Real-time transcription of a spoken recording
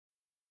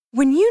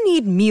When you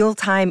need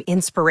mealtime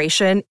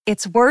inspiration,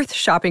 it's worth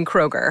shopping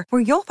Kroger,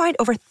 where you'll find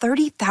over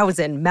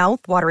 30,000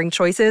 mouth-watering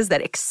choices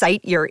that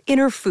excite your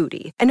inner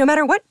foodie. And no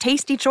matter what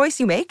tasty choice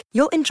you make,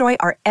 you'll enjoy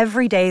our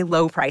everyday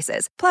low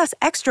prices, plus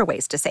extra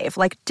ways to save,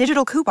 like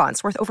digital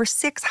coupons worth over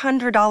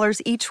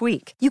 $600 each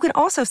week. You can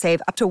also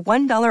save up to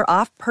 $1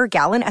 off per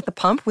gallon at the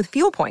pump with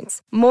fuel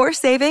points. More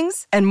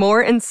savings and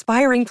more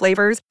inspiring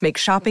flavors make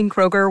shopping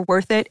Kroger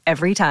worth it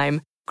every time.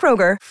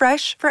 Kroger,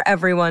 fresh for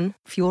everyone.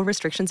 Fuel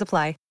restrictions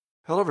apply.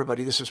 Hello,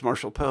 everybody. This is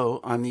Marshall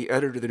Poe. I'm the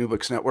editor of the New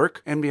Books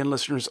Network. NBN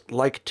listeners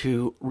like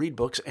to read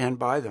books and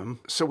buy them.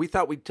 So we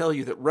thought we'd tell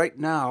you that right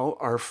now,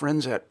 our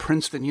friends at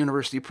Princeton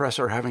University Press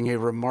are having a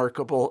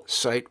remarkable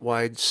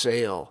site-wide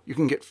sale. You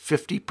can get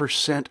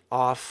 50%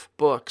 off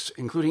books,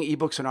 including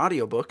ebooks and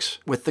audiobooks,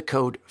 with the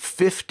code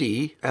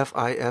 50,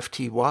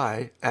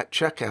 F-I-F-T-Y, at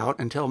checkout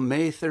until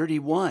May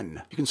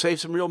 31. You can save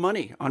some real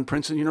money on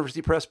Princeton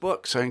University Press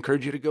books. I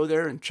encourage you to go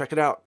there and check it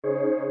out.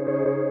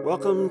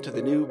 Welcome to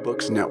the New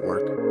Books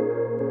Network.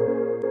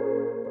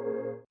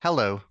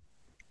 Hello.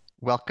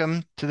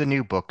 Welcome to the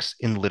New Books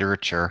in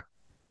Literature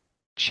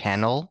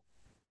channel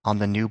on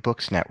the New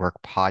Books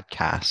Network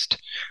podcast.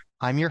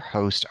 I'm your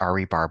host,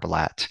 Ari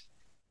Barbalat.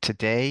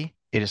 Today,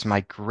 it is my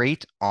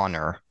great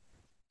honor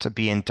to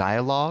be in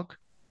dialogue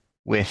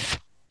with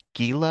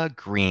Gila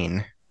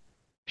Green.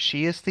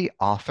 She is the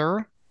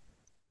author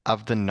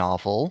of the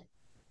novel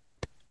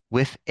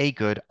With a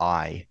Good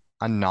Eye,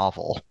 a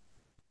novel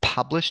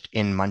published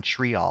in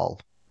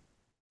Montreal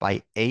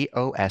by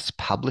AOS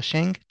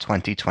Publishing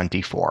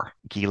 2024.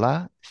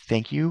 Gila,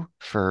 thank you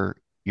for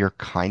your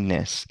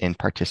kindness in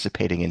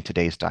participating in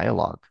today's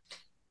dialogue.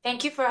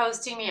 Thank you for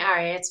hosting me,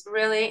 Ari. It's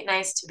really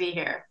nice to be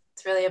here.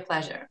 It's really a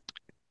pleasure.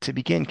 To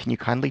begin, can you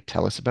kindly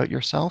tell us about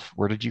yourself?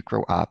 Where did you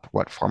grow up?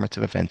 What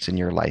formative events in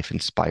your life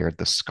inspired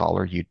the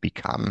scholar you'd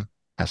become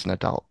as an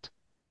adult?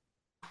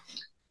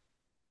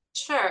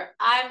 Sure.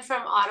 I'm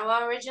from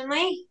Ottawa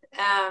originally.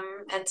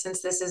 And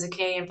since this is a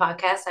Canadian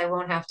podcast, I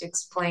won't have to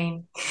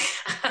explain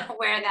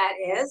where that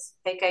is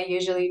like I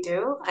usually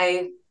do.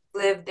 I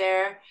lived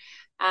there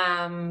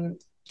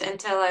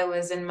until I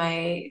was in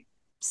my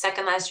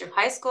second last year of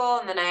high school.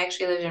 And then I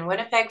actually lived in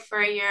Winnipeg for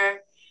a year.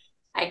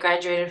 I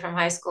graduated from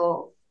high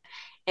school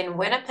in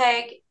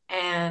Winnipeg.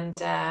 And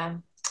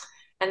then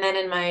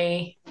in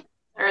my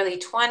early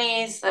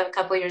 20s, a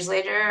couple of years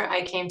later,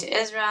 I came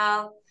to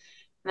Israel.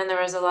 And then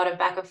there was a lot of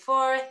back and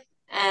forth.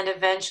 And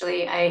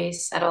eventually I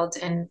settled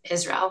in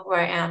Israel, where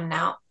I am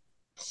now.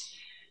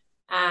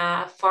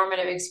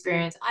 Formative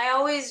experience. I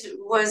always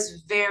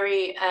was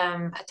very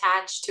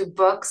attached to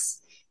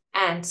books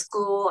and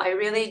school. I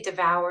really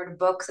devoured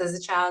books as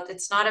a child.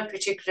 It's not a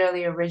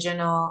particularly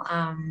original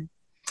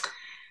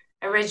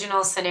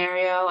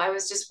scenario. I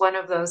was just one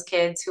of those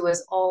kids who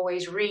was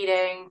always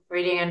reading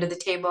under the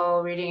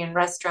table, reading in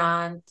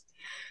restaurants.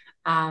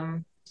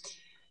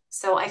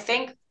 So I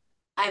think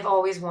I've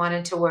always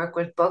wanted to work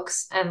with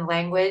books and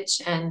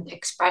language and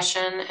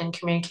expression and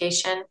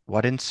communication.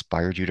 What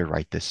inspired you to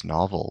write this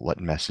novel? What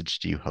message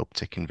do you hope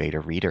to convey to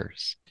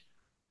readers?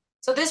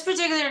 So this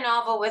particular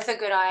novel, With a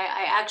Good Eye,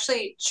 I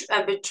actually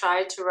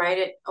tried to write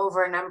it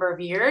over a number of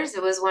years.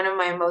 It was one of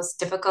my most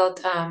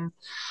difficult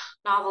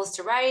novels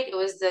to write. It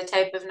was the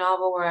type of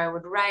novel where I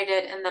would write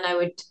it and then I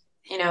would,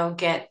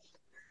 get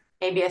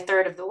maybe a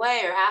third of the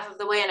way or half of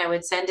the way, and I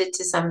would send it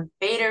to some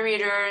beta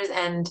readers,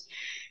 and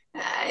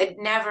I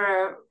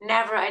never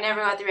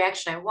got the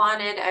reaction I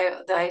wanted.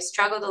 I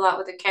struggled a lot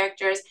with the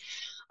characters.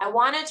 I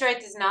wanted to write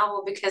this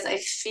novel because I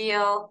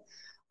feel,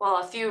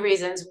 well, a few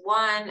reasons.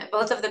 One,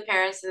 both of the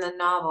parents in the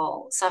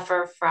novel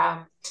suffer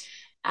from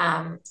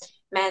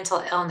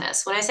mental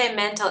illness. When I say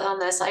mental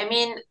illness, I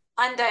mean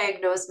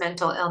undiagnosed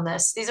mental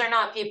illness. These are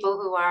not people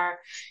who are,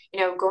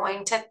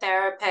 going to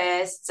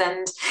therapists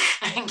and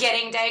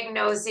getting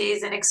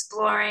diagnoses and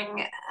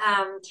exploring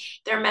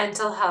their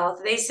mental health.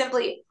 They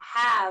simply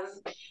have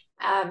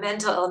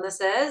mental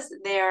illnesses.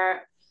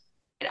 They're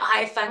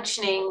high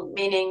functioning,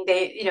 meaning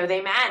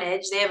they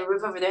manage, they have a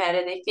roof over their head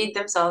and they feed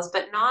themselves,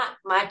 but not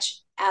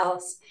much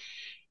else.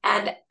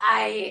 And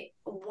I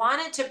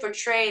wanted to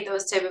portray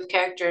those type of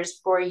characters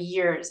for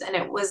years, and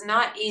it was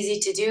not easy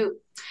to do.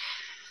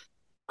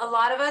 A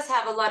lot of us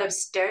have a lot of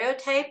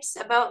stereotypes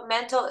about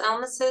mental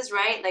illnesses,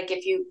 right? Like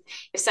if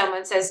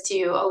someone says to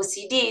you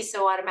OCD,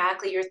 so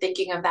automatically you're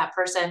thinking of that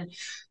person,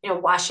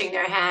 washing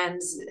their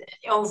hands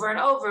over and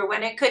over,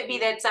 when it could be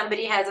that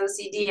somebody has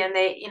OCD and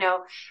they,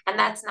 and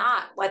that's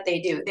not what they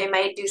do. They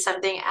might do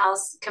something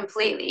else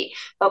completely,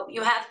 but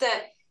you have to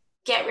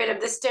get rid of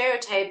the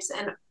stereotypes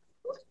and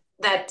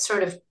that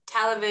sort of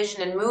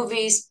television and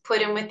movies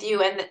put in with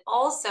you. And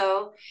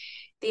also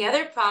the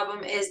other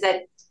problem is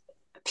that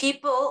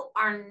people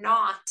are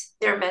not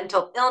their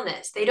mental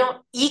illness. They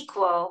don't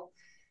equal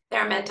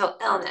their mental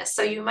illness.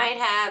 So you might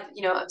have,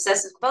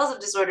 obsessive compulsive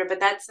disorder,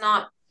 but that's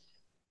not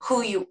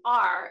who you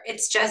are.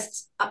 It's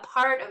just a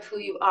part of who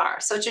you are.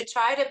 So to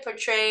try to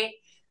portray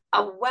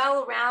a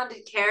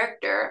well-rounded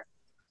character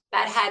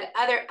that had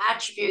other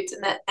attributes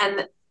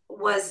and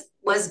was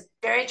was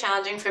very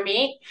challenging for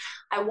me.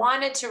 I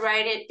wanted to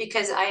write it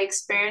because I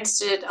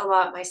experienced it a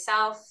lot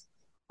myself,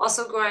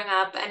 also growing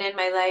up and in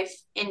my life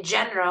in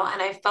general.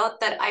 And I felt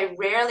that I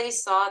rarely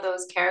saw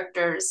those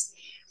characters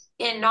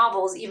in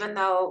novels, even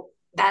though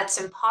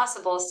that's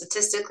impossible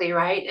statistically,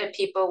 right? And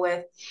people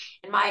with,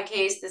 in my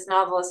case, this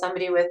novel is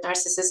somebody with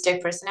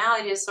narcissistic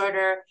personality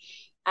disorder.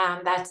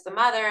 That's the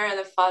mother.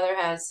 The father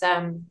has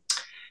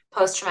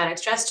post-traumatic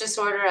stress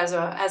disorder as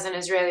an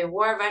Israeli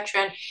war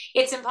veteran.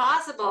 It's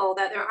impossible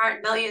that there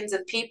aren't millions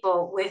of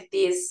people with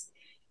these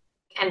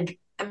and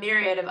a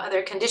myriad of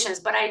other conditions,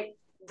 but I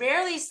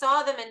rarely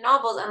saw them in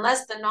novels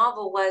unless the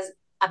novel was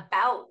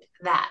about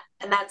that.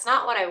 And that's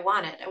not what I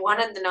wanted. I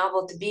wanted the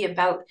novel to be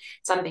about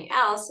something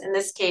else. In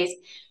this case,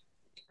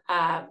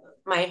 uh,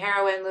 my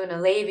heroine, Luna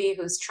Levy,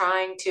 who's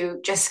trying to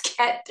just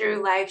get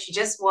through life. She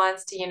just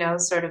wants to,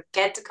 sort of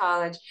get to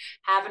college,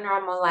 have a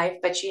normal life,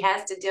 but she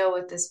has to deal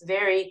with this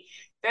very,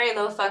 very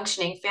low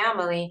functioning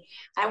family.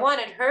 I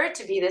wanted her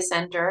to be the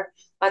center,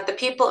 but the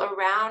people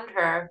around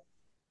her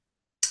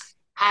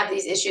have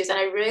these issues. And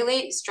I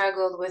really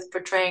struggled with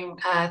portraying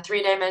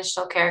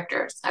three-dimensional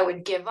characters. I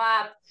would give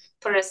up,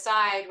 put it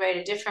aside, write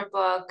a different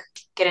book,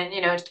 get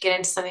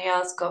into something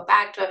else, go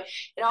back to it.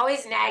 It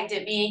always nagged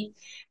at me.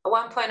 At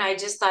one point, I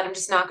just thought I'm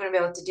just not going to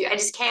be able to I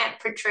just can't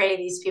portray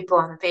these people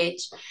on the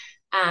page.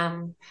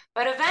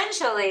 But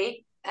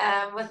eventually,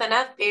 with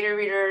enough beta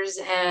readers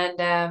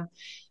and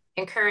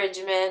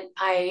encouragement,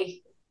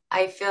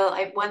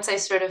 once I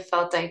sort of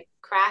felt I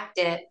cracked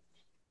it,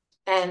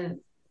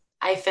 then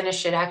I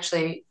finished it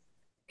actually,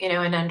 in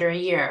under a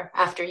year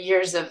after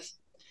years of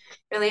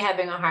really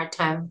having a hard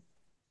time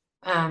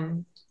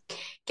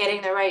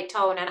getting the right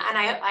tone. And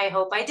I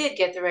hope I did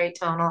get the right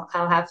tone.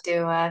 I'll have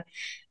to,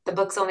 the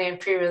book's only in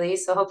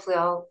pre-release, so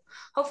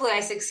hopefully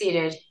I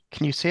succeeded.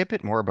 Can you say a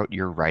bit more about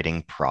your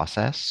writing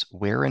process?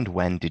 Where and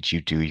when did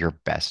you do your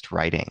best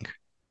writing?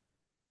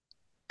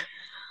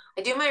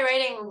 I do my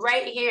writing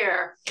right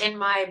here in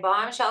my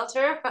bomb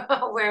shelter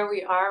where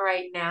we are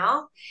right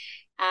now.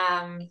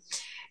 Um,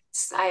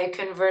 I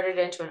converted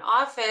into an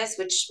office,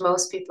 which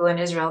most people in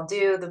Israel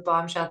do. The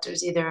bomb shelter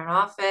is either an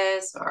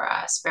office or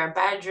a spare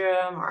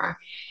bedroom or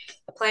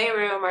a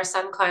playroom or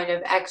some kind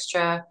of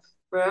extra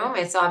room.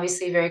 It's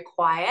obviously very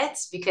quiet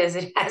because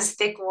it has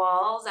thick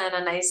walls and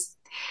a nice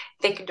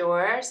thick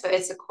door. So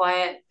it's a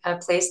quiet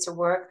place to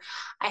work.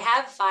 I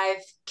have 5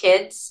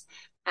 kids.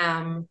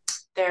 My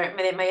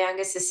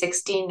youngest is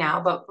 16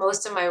 now, but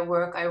most of my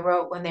work I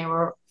wrote when they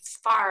were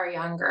far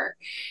younger.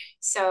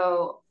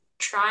 So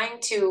trying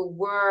to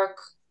work,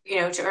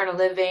 to earn a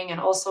living and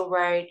also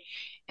write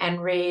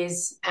and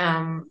raise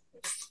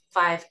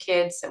 5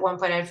 kids. At one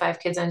point, I had 5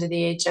 kids under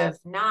the age of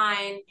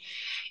 9.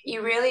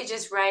 You really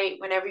just write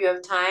whenever you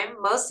have time,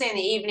 mostly in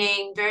the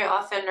evening, very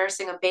often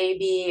nursing a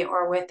baby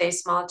or with a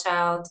small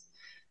child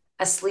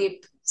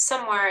asleep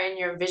somewhere in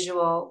your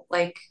visual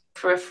like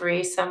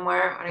periphery,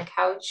 somewhere on a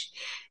couch.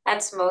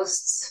 That's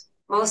most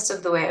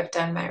of the way I've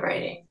done my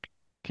writing.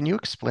 Can you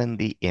explain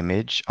the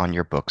image on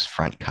your book's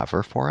front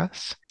cover for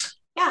us?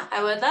 Yeah,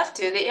 I would love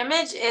to. The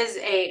image is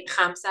a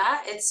khamsa.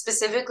 It's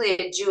specifically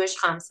a Jewish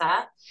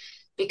khamsa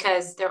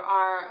because there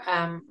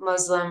are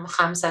Muslim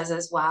khamsas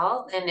as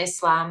well. In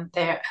Islam,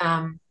 a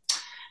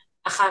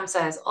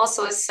khamsa is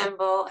also a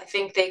symbol. I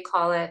think they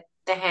call it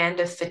the hand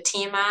of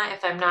Fatima,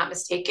 if I'm not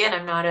mistaken.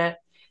 I'm not a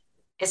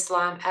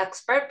Islam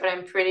expert, but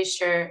I'm pretty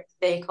sure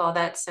they call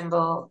that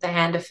symbol the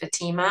hand of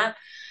Fatima.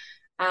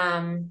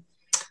 Um,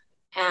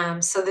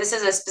 so this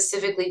is a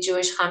specifically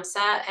Jewish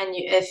Hamsa, and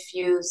if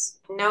you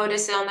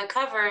notice it on the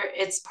cover,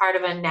 it's part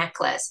of a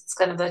necklace. It's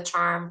kind of the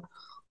charm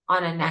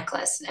on a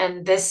necklace.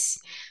 And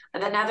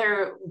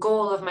another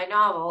goal of my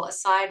novel,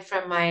 aside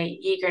from my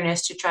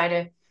eagerness to try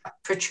to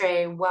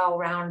portray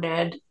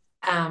well-rounded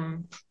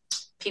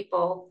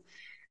people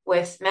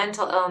with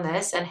mental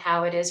illness and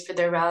how it is for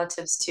their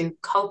relatives to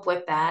cope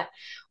with that,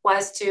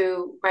 was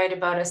to write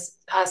about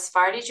a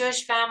Sephardi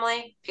Jewish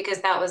family, because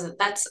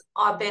that's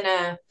been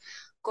a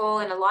goal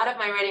in a lot of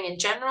my writing in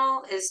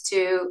general, is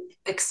to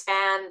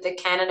expand the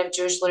canon of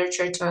Jewish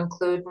literature to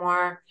include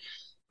more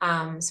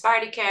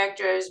Sephardi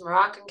characters,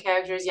 Moroccan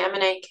characters,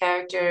 Yemenite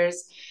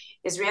characters,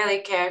 Israeli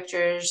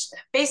characters,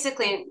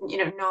 basically,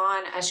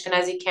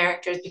 non-Ashkenazi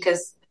characters,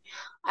 because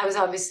I was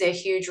obviously a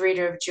huge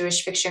reader of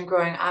Jewish fiction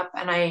growing up,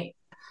 and I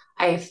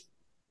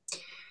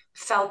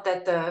felt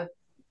that the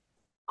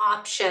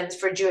options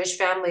for Jewish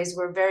families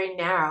were very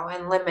narrow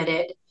and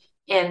limited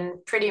in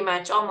pretty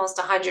much almost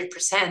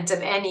 100%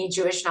 of any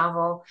Jewish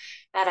novel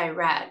that I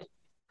read.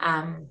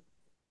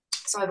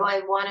 So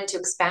I wanted to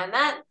expand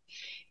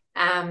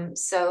that.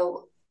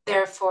 So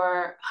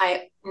therefore,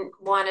 I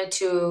wanted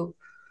to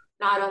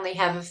not only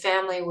have a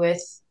family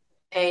with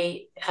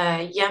a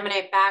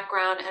Yemenite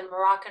background and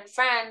Moroccan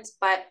friends,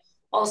 but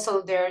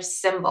also their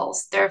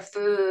symbols, their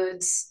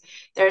foods,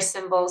 their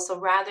symbols. So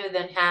rather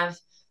than have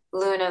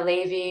Luna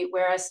Levy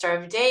wear a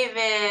Star of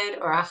David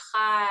or a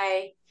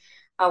chai,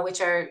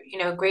 which are,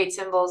 great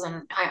symbols,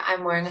 and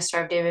I'm wearing a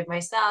Star of David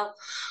myself,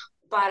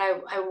 but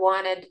I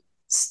wanted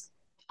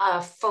a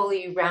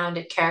fully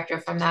rounded character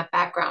from that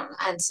background.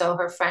 And so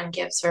her friend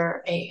gives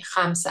her a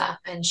khamsa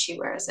and she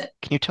wears it.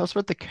 Can you tell us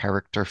about the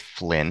character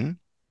Flynn?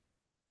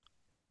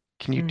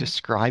 Can you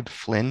describe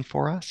Flynn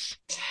for us?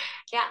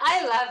 Yeah,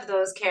 I love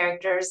those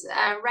characters.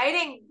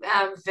 Writing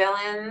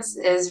villains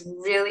is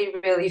really,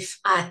 really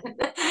fun.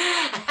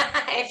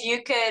 If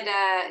you could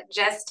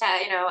just,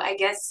 I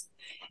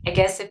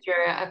guess if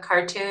you're a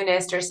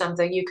cartoonist or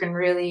something, you can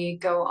really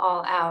go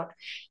all out.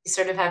 You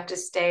sort of have to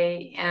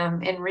stay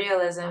in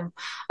realism.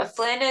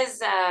 Flynn is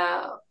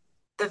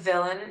the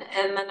villain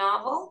in the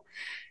novel.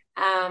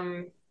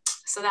 Um,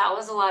 so that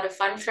was a lot of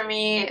fun for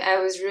me.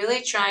 I was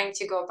really trying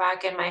to go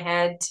back in my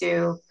head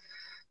to,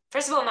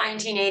 first of all,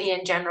 1980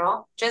 in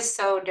general, just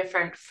so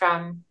different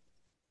from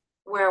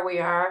where we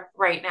are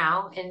right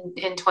now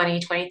in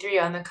 2023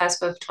 on the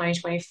cusp of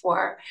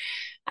 2024.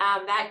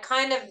 That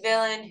kind of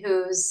villain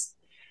who's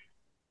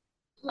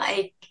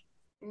like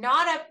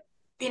not a,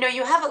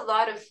 you have a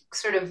lot of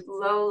sort of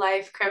low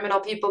life criminal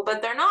people,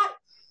 but they're not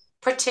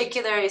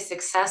particularly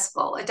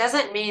successful. It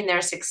doesn't mean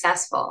they're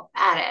successful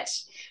at it,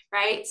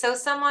 right? So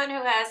someone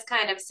who has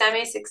kind of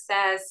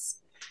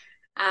semi-success,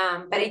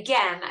 but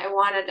again, I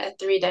wanted a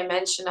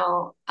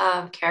three-dimensional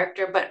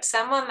character, but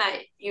someone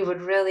that you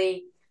would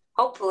really,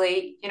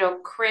 hopefully,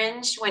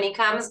 cringe when he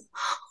comes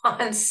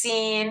on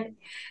scene,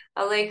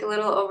 like a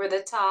little over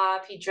the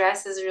top. He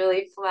dresses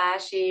really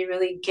flashy,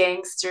 really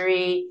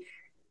gangstery,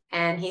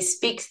 and he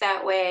speaks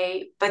that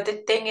way. But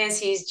the thing is,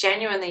 he's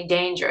genuinely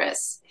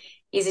dangerous.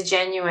 He's a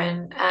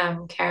genuine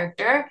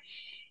character.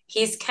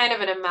 He's kind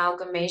of an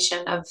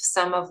amalgamation of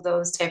some of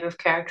those type of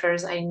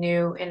characters I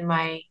knew in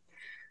my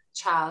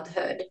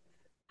childhood.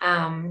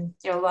 A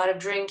lot of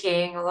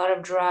drinking, a lot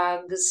of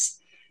drugs,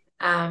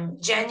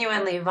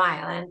 genuinely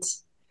violent,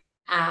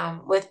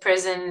 with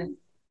prison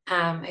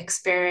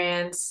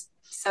experience.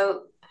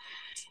 So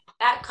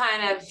that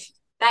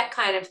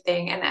kind of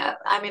thing. And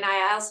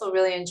I also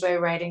really enjoy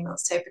writing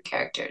those type of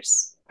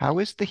characters. How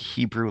is the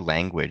Hebrew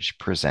language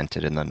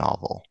presented in the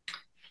novel?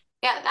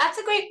 Yeah, that's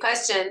a great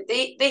question.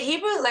 The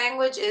Hebrew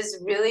language is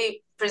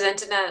really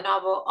presented in that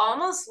novel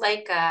almost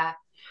like a, I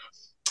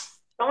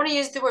don't want to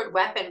use the word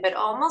weapon, but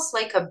almost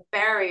like a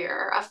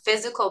barrier, a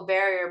physical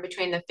barrier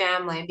between the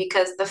family,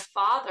 because the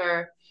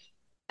father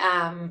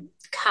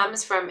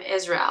comes from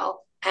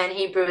Israel and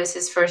Hebrew is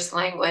his first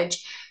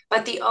language.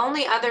 But the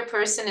only other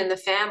person in the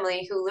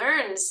family who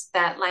learns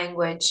that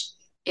language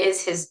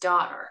is his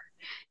daughter.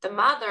 The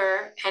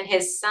mother and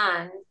his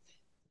son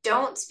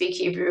don't speak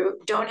Hebrew,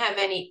 don't have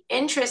any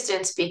interest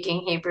in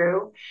speaking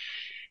Hebrew,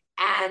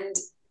 and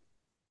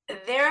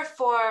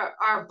therefore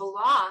are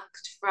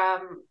blocked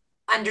from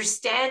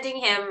understanding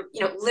him,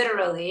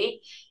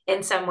 literally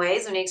in some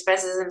ways when he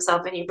expresses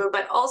himself in Hebrew,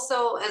 but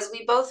also, as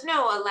we both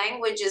know, a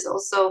language is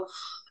also,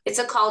 it's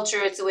a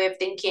culture, it's a way of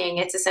thinking,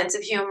 it's a sense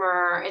of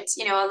humor. It's,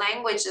 a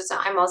language is,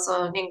 I'm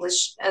also an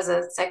English as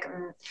a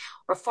second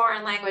or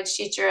foreign language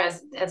teacher,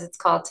 as it's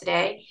called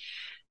today.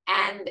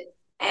 And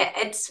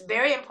it's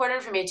very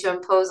important for me to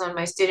impose on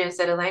my students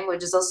that a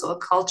language is also a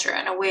culture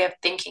and a way of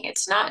thinking.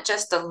 It's not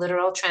just a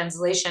literal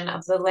translation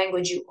of the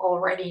language you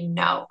already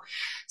know.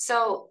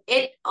 So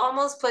it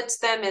almost puts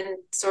them in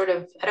sort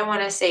of, I don't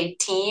want to say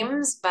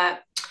teams,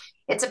 but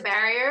it's a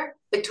barrier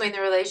between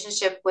the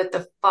relationship with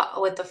the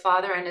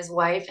father and his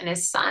wife and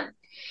his son.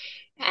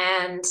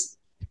 And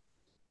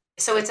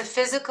so it's a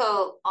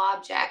physical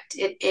object.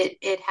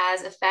 It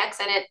has effects,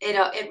 and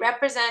it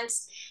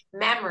represents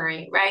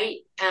memory, right?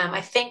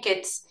 I think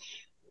it's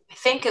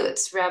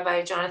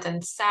Rabbi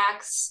Jonathan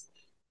Sachs,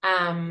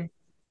 if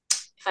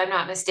I'm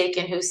not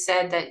mistaken, who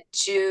said that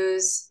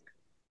Jews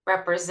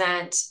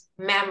represent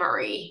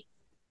memory.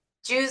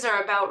 Jews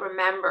are about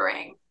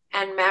remembering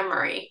and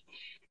memory.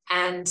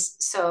 And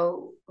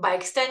so by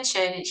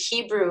extension,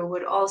 Hebrew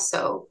would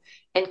also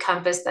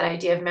encompass that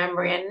idea of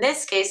memory. And in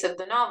this case of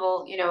the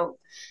novel,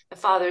 the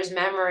father's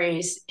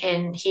memories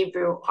in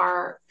Hebrew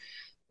are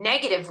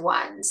negative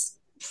ones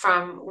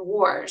from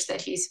wars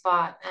that he's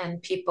fought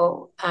and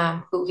people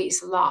who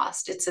he's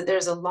lost.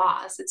 There's a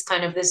loss. It's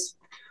kind of this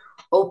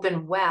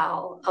open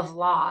well of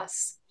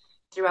loss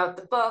throughout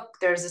the book.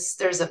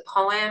 There's a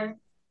poem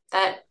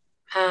that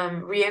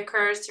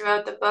reoccurs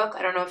throughout the book.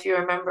 I don't know if you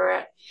remember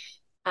it,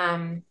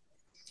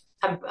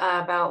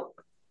 about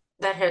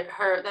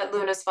that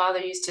Luna's father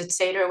used to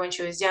say to her when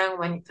she was young,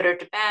 when he put her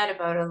to bed,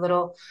 about a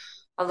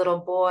little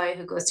boy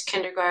who goes to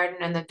kindergarten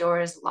and the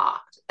door is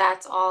locked.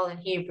 That's all in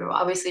Hebrew,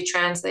 obviously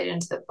translated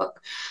into the book.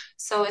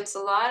 So it's a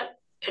lot.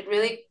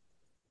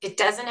 It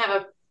doesn't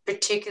have a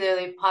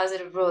particularly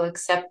positive rule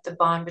except the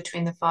bond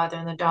between the father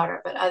and the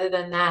daughter. But other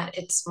than that,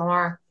 it's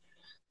more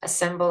a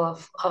symbol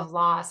of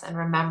loss and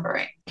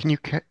remembering. Can you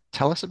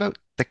tell us about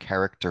the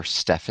character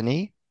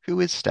Stephanie? Who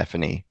is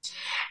Stephanie?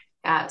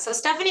 So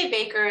Stephanie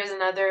Baker is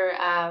another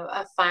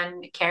a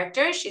fun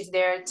character. She's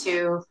there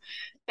to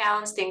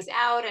balance things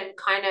out and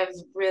kind of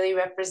really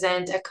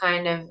represent a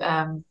kind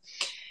of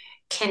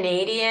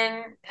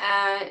Canadian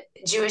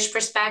Jewish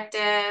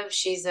perspective.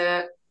 She's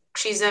a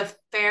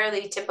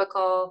fairly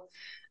typical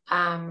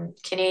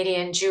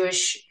Canadian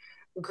Jewish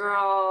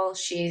girl.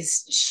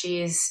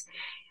 She's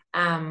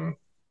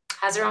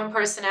has her own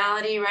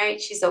personality, right?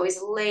 She's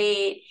always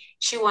late.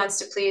 She wants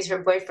to please her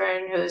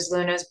boyfriend, who's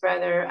Luna's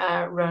brother,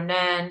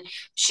 Ronan.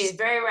 She's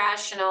very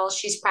rational.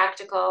 She's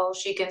practical.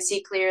 She can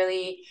see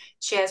clearly.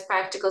 She has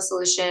practical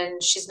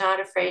solutions. She's not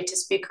afraid to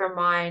speak her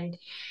mind.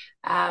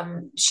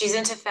 She's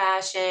into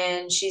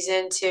fashion. She's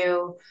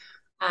into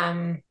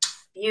um,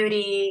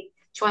 beauty.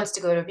 She wants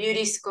to go to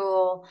beauty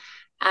school.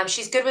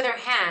 She's good with her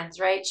hands,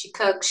 right? She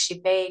cooks, she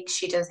bakes,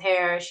 she does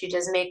hair, she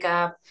does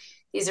makeup.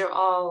 These are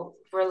all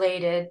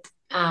related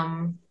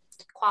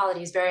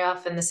qualities. Very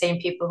often, the same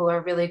people who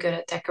are really good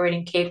at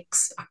decorating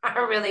cakes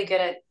are really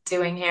good at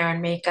doing hair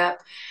and makeup.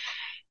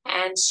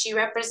 And she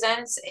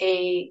represents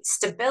a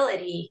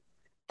stability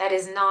that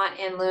is not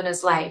in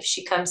Luna's life.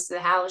 She comes to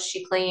the house,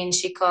 she cleans,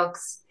 she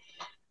cooks.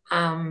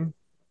 Um,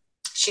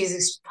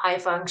 she's high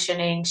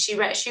functioning. She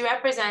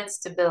represents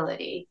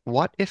stability.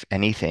 What, if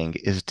anything,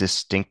 is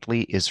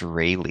distinctly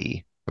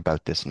Israeli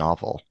about this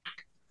novel?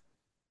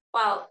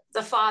 Well,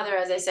 the father,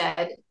 as I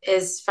said,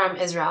 is from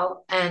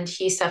Israel, and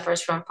he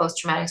suffers from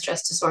post-traumatic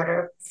stress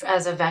disorder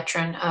as a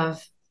veteran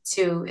of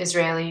two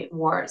Israeli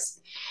wars.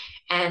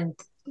 And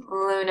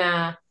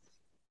Luna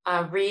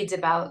reads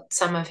about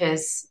some of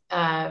his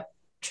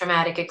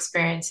traumatic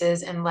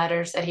experiences in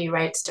letters that he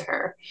writes to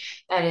her.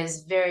 That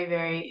is very,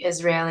 very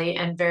Israeli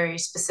and very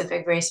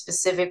specific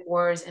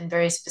wars in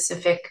very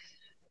specific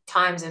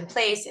times and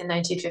place in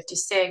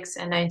 1956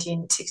 and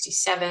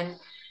 1967.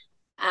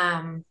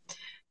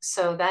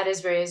 So that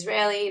is very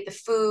Israeli. The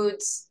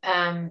foods,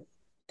 there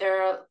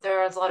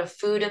are a lot of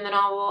food in the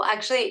novel.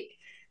 Actually,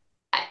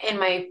 in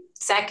my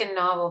second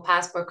novel,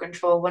 Passport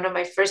Control, one of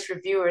my first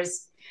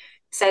reviewers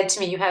said to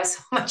me, "You have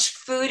so much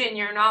food in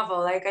your novel.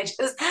 Like, I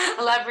just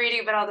love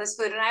reading about all this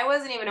food." And I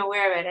wasn't even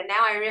aware of it. And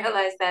now I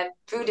realize that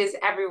food is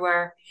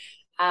everywhere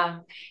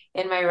um,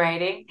 in my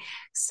writing.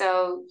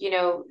 So,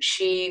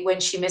 when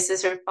she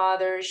misses her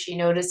father, she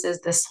notices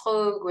the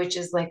schug, which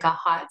is like a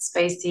hot,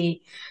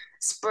 spicy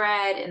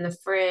spread in the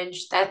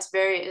fridge. That's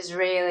very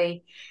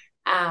Israeli.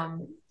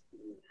 Um,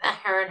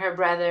 her and her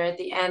brother at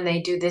the end,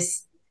 they do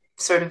this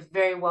sort of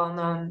very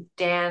well-known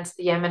dance,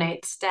 the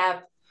Yemenite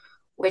step,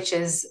 which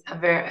is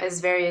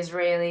very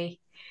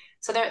Israeli.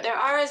 So there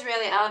are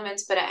Israeli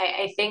elements, but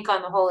I think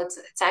on the whole,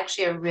 it's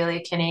actually a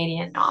really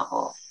Canadian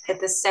novel.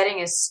 The setting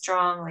is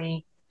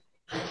strongly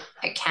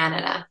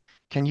Canada.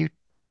 Can you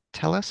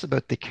tell us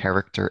about the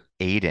character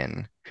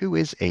Aiden? Who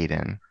is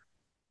Aiden?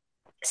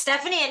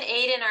 Stephanie and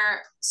Aiden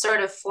are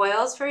sort of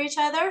foils for each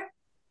other.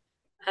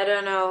 I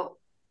don't know.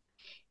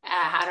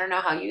 I don't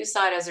know how you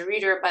saw it as a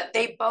reader, but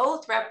they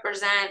both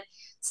represent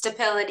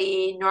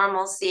stability,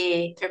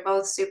 normalcy. They're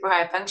both super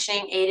high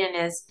functioning.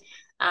 Aiden is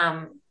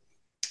um,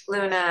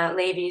 Luna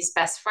Levy's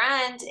best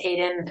friend.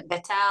 Aiden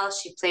Bettel.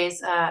 She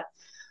plays a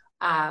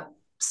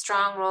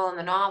strong role in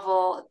the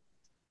novel.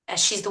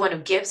 She's the one who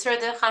gives her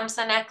the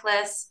Hamsa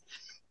necklace.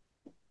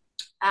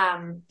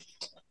 Um,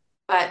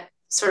 but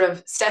sort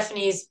of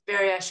Stephanie's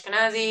very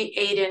Ashkenazi.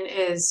 Aiden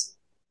is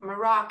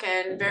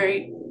Moroccan,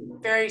 very,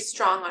 very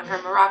strong on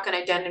her Moroccan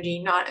identity,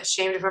 not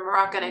ashamed of her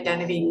Moroccan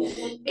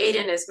identity.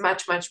 Aiden is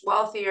much, much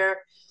wealthier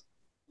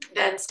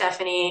than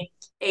Stephanie.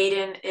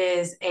 Aiden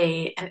is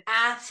an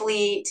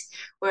athlete,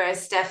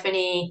 whereas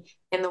Stephanie,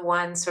 in the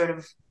one sort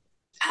of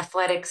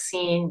athletic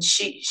scene,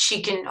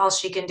 she can all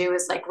she can do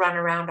is like run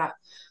around a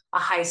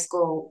high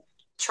school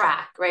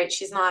track, right?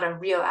 She's not a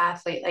real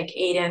athlete like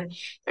Aiden.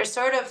 They're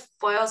sort of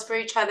foils for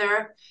each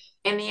other.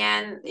 In the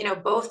end,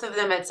 both of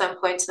them at some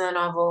points in the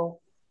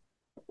novel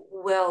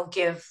will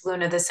give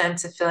Luna the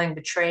sense of feeling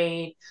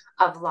betrayed,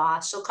 of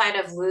loss. She'll kind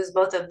of lose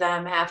both of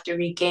them, have to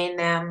regain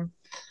them.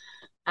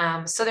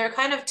 So they're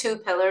kind of two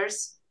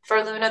pillars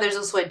for Luna. There's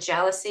also a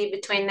jealousy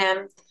between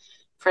them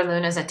for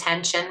Luna's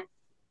attention.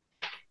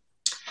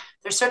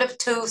 There's sort of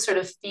two sort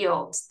of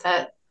fields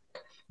that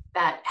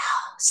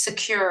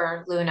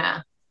secure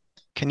Luna.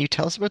 Can you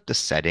tell us about the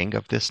setting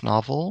of this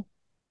novel?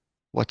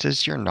 What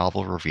does your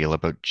novel reveal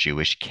about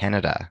Jewish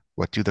Canada?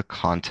 What do the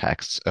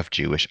contexts of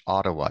Jewish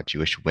Ottawa,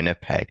 Jewish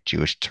Winnipeg,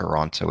 Jewish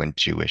Toronto, and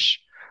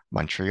Jewish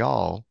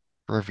Montreal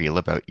reveal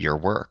about your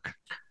work?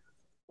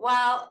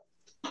 Well,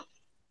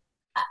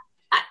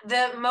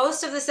 the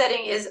most of the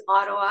setting is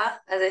Ottawa,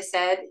 as I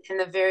said, in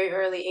the very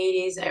early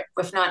 80s,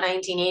 if not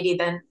 1980,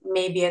 then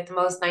maybe at the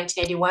most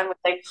 1981, with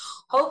like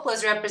hope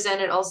was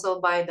represented also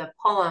by the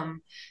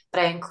poem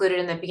that I included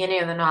in the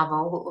beginning of the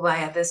novel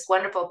by this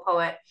wonderful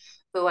poet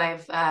who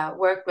I've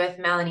worked with,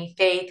 Melanie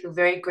Faith, who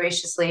very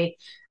graciously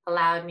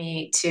allowed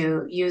me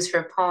to use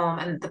her poem.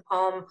 And the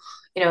poem,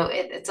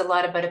 it's a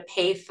lot about a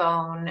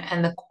payphone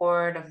and the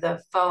cord of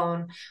the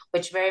phone,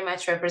 which very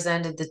much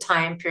represented the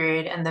time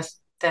period and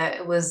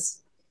it was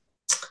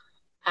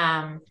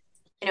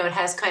it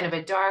has kind of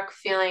a dark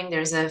feeling.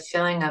 There's a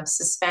feeling of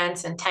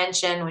suspense and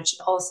tension, which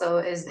also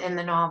is in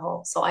the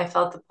novel. So I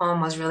felt the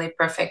poem was really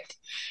perfect,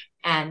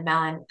 and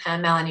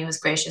Melanie was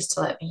gracious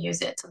to let me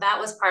use it. So that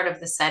was part of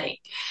the setting.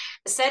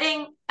 The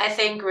setting, I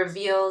think,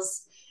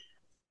 reveals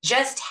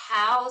just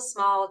how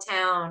small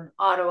town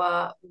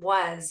Ottawa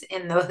was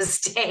in those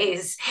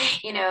days.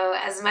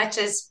 As much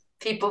as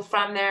people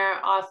from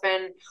there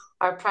often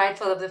are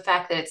prideful of the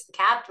fact that it's the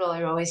capital,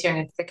 you're always hearing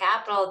it's the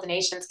capital, the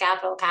nation's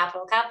capital,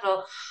 capital,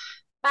 capital.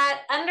 But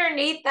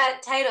underneath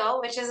that title,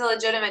 which is a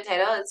legitimate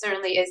title, it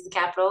certainly is the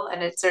capital,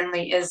 and it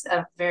certainly is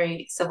a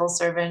very civil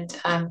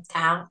servant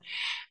town.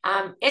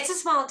 It's a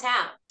small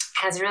town.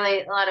 Has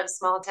really a lot of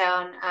small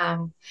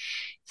town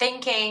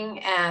thinking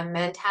and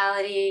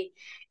mentality.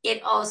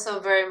 It also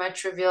very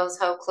much reveals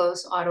how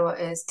close Ottawa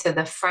is to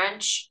the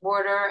French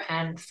border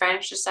and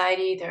French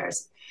society.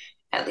 There's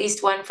at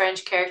least one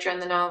French character in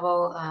the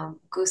novel,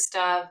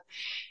 Gustave.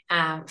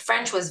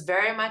 French was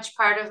very much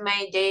part of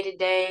my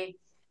day-to-day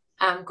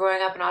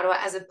growing up in Ottawa,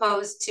 as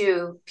opposed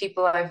to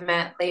people I've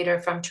met later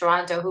from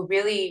Toronto who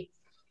really,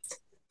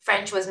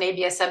 French was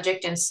maybe a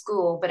subject in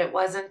school, but it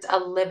wasn't a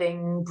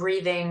living,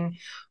 breathing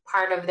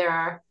part of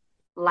their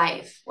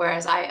life.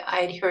 Whereas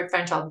I'd heard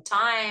French all the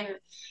time.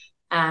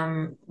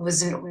 It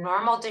was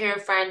normal to hear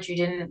French. You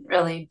didn't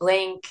really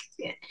blink.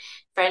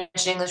 French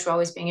and English were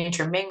always being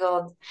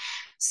intermingled.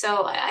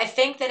 So I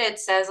think that it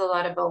says a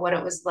lot about what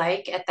it was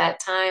like at that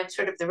time,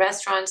 sort of the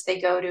restaurants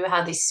they go to,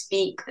 how they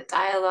speak, the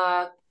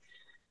dialogue.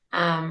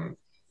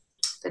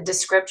 The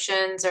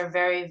descriptions are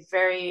very,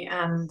 very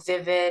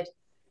vivid.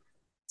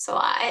 So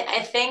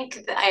I think,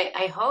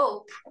 I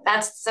hope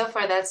that's, so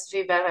far that's the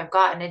feedback I've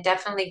gotten. It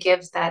definitely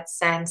gives that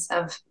sense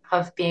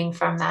of being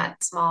from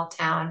that small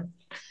town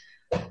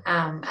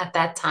at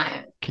that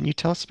time. Can you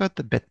tell us about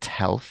the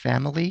Bettel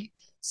family?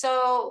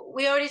 So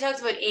we already talked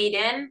about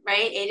Aiden,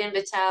 right? Aiden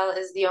Bettel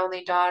is the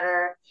only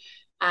daughter.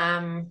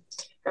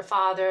 Her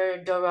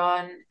father,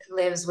 Doron,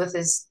 lives with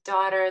his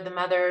daughter. The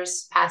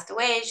mother's passed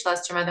away. She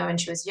lost her mother when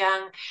she was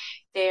young.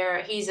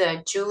 He's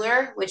a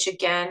jeweler, which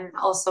again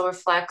also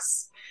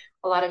reflects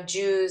a lot of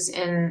Jews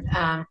in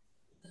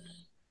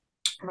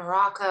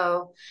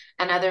Morocco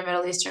and other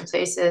Middle Eastern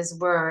places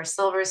were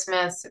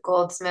silversmiths,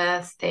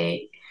 goldsmiths.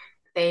 They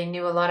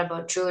knew a lot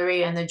about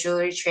jewelry and the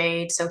jewelry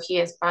trade. So he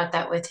has brought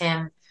that with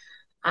him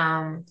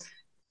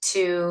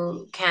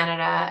to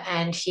Canada,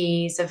 and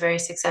he's a very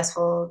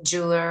successful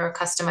jeweler,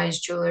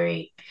 customized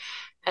jewelry,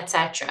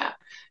 etc.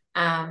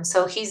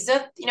 So he's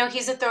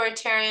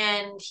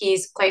authoritarian.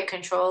 He's quite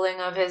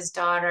controlling of his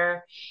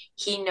daughter.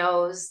 He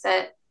knows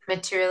that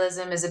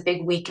materialism is a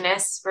big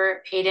weakness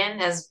for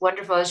Aiden. As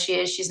wonderful as she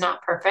is, she's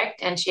not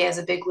perfect, and she has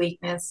a big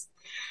weakness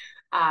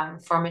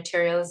for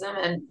materialism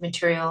and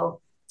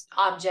material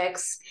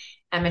objects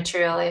and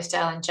material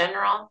lifestyle in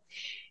general.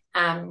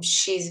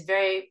 She's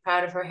very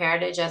proud of her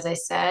heritage, as I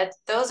said.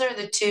 Those are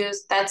the two,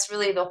 that's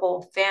really the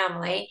whole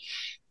family.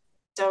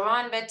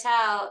 Doron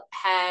Bettel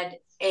had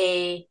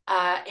a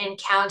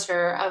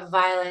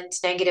violent,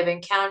 negative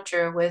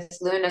encounter with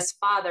Luna's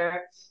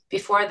father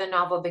before the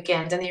novel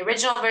begins. In the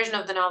original version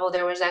of the novel,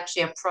 there was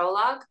actually a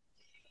prologue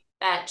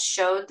that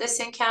showed this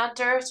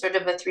encounter, sort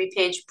of a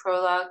 3-page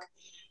prologue.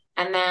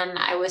 And then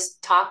I was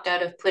talked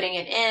out of putting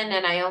it in,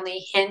 and I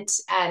only hint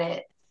at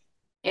it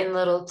in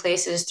little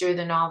places through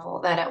the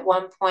novel, that at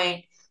one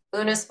point,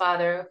 Luna's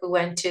father, who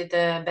went to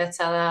the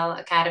Bezalel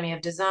Academy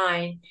of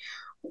Design,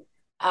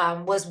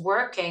 was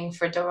working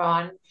for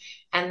Doron,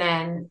 and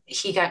then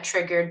he got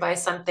triggered by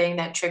something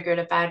that triggered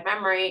a bad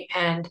memory,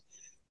 and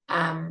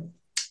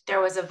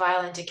there was a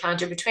violent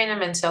encounter between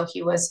them, and so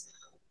he was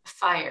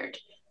fired.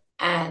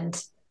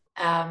 And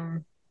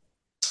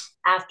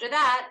after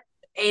that,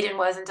 Aiden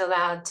wasn't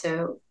allowed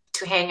to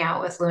hang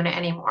out with Luna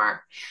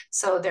anymore.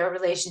 So their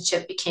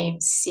relationship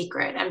became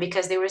secret. And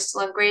because they were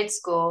still in grade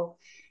school,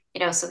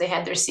 so they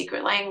had their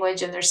secret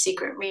language and their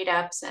secret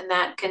meetups, and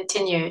that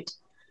continued.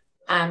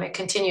 It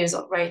continues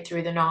right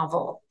through the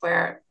novel,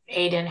 where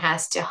Aiden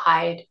has to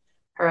hide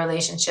her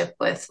relationship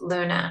with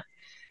Luna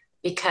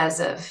because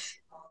of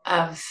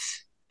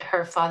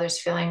her father's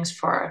feelings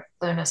for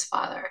Luna's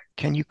father.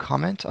 Can you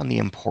comment on the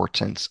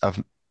importance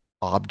of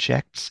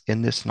objects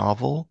in this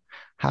novel?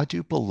 How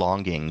do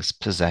belongings,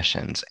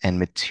 possessions, and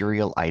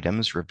material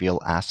items reveal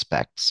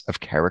aspects of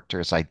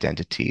characters'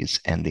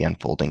 identities and the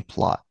unfolding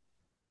plot?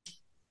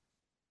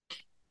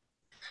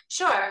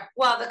 Sure.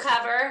 Well, the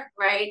cover,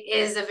 right,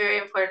 is a very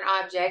important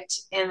object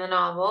in the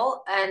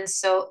novel. And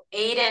so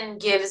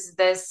Aiden gives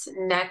this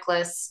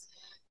necklace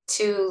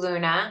to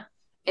Luna.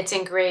 It's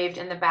engraved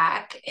in the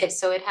back.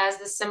 So it has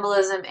the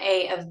symbolism,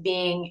 of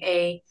being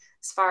a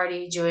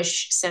Sephardi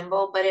Jewish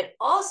symbol, but it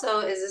also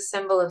is a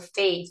symbol of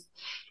faith.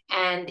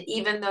 And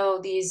even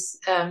though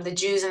the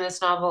Jews in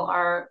this novel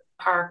are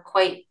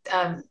quite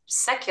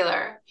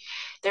secular,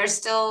 they're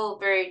still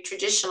very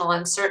traditional.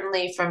 And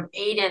certainly from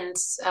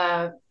Aiden's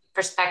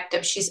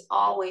perspective, she's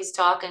always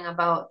talking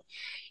about,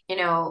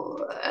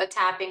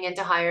 tapping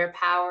into higher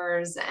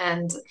powers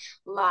and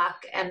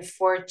luck and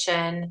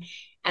fortune.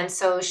 And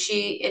so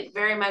it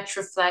very much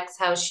reflects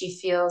how she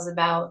feels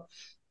about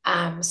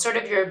sort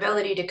of your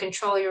ability to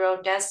control your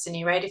own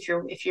destiny, right? If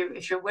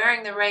you're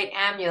wearing the right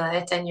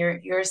amulet and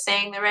you're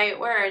saying the right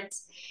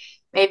words,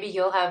 maybe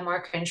you'll have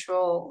more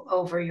control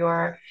over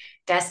your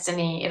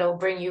destiny. It'll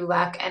bring you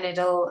luck, and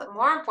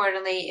more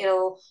importantly,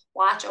 it'll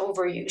watch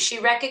over you. She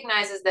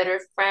recognizes that her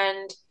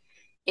friend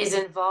is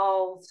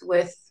involved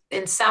with,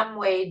 in some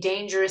way,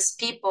 dangerous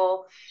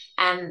people,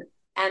 and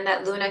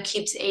that Luna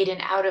keeps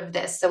Aiden out of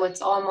this. So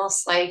it's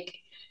almost like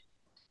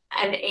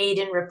an aid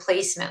and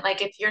replacement.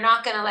 Like, if you're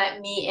not going to let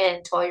me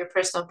into all your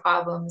personal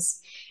problems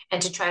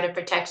and to try to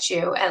protect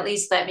you, at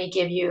least let me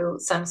give you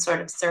some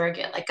sort of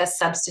surrogate, like a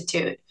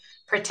substitute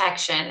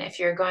protection. If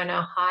you're going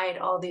to hide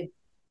all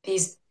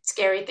these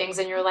scary things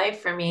in your life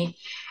from me,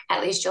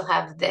 at least you'll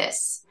have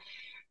this.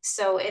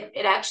 So it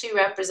actually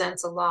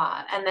represents a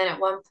lot. And then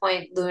at one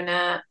point,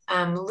 Luna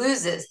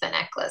loses the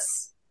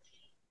necklace,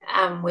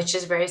 which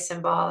is very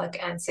symbolic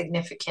and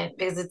significant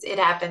because it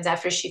happens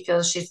after she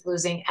feels she's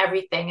losing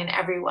everything and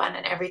everyone,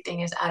 and everything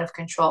is out of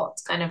control.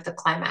 It's kind of the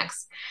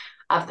climax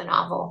of the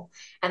novel.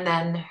 And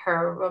then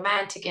her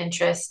romantic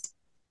interest,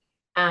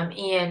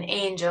 Ian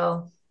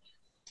Angel,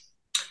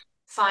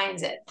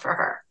 finds it for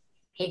her.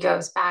 He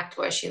goes back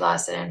to where she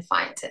lost it and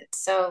finds it.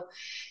 So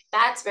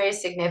that's very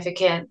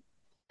significant.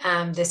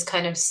 This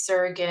kind of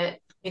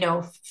surrogate,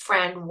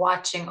 friend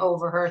watching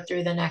over her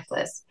through the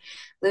necklace,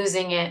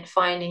 losing it,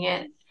 finding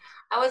it.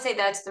 I would say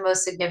that's the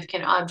most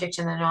significant object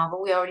in the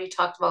novel. We already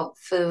talked about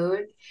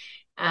food.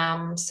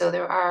 So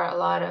there are a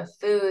lot of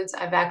foods.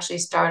 I've actually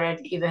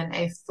started even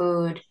a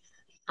food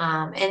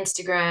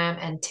Instagram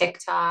and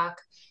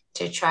TikTok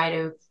to try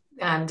to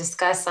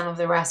discuss some of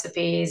the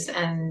recipes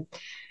and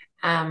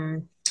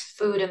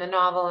food in the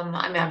novel.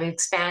 I've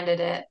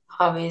expanded it,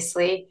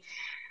 obviously.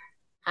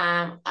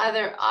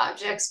 Other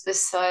objects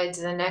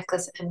besides the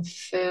necklace and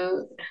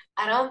food,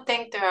 I don't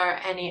think there are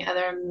any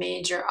other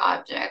major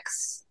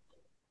objects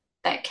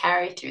that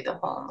carry through the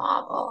whole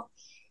novel.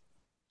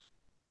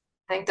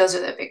 I think those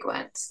are the big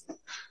ones.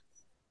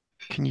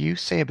 Can you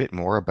say a bit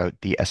more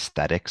about the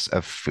aesthetics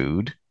of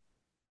food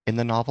in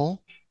the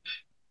novel?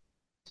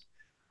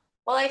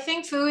 Well, I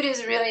think food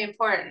is really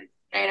important.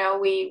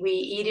 We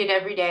eat it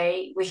every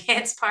day.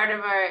 It's part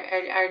of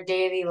our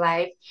daily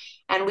life,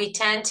 and we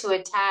tend to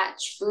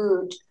attach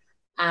food.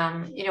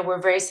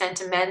 We're very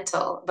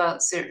sentimental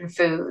about certain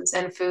foods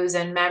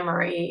and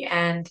memory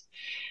and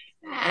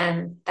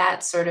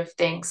that sort of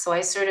thing. So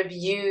I sort of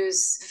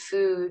use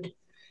food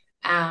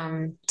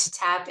to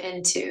tap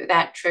into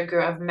that trigger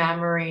of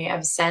memory,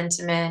 of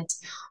sentiment.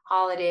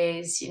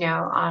 Holidays,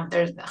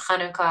 there's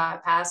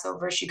Hanukkah,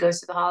 Passover. She goes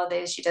to the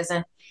holidays. She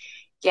doesn't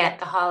get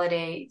the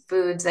holiday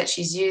foods that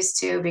she's used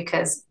to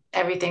because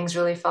everything's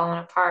really fallen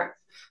apart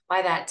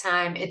by that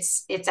time.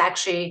 It's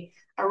actually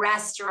a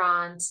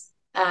restaurant.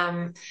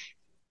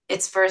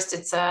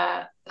 It's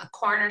a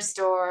corner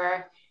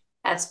store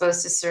that's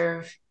supposed to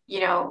serve,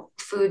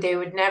 food they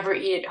would never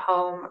eat at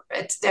home.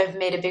 They've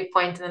made a big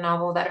point in the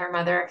novel that her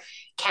mother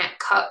can't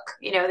cook.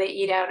 They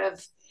eat out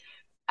of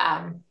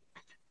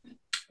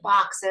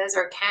boxes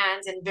or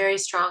cans, in very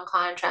strong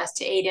contrast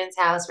to Aiden's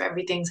house where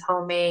everything's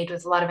homemade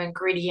with a lot of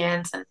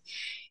ingredients, and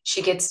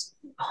she gets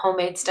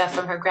homemade stuff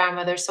from her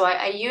grandmother. So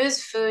I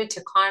use food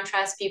to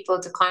contrast people,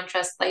 to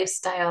contrast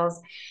lifestyles,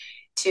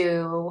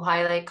 to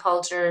highlight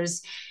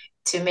cultures,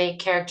 to make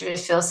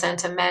characters feel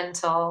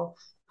sentimental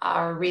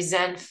or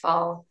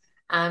resentful.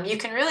 You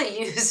can really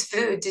use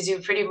food to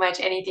do pretty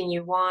much anything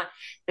you want.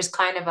 There's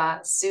kind of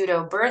a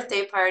pseudo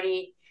birthday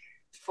party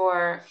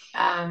for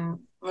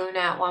Luna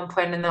at one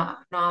point in the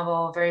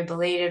novel, a very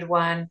belated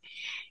one.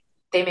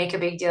 They make a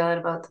big deal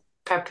about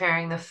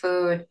preparing the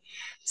food.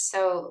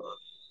 So,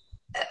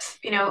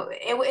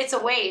 it's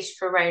a way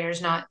for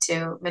writers not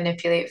to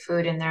manipulate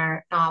food in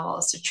their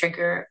novels to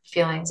trigger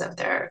feelings of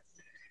their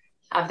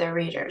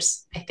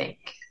readers, I think.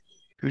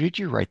 Who did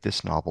you write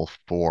this novel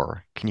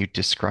for? Can you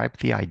describe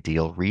the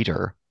ideal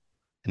reader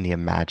and the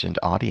imagined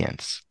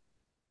audience?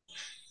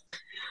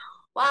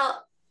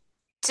 Well,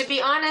 to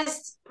be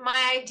honest,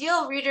 my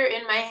ideal reader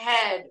in my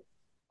head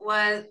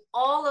was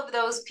all of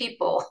those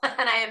people.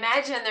 And I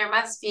imagine there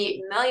must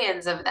be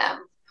millions of them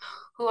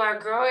who are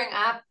growing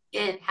up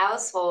in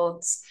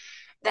households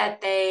that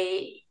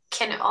they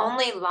can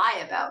only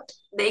lie about.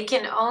 They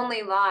can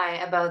only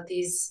lie about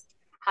these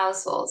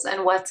households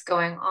and what's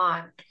going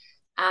on.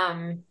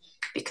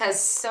 Because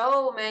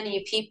so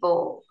many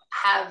people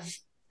have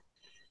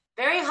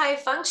very high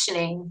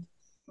functioning,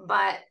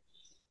 but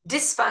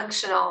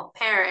dysfunctional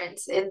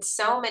parents in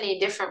so many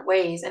different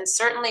ways. And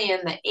certainly in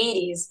the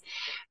 80s,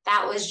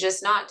 that was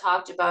just not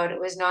talked about.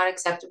 It was not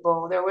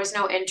acceptable. There was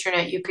no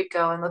internet. You could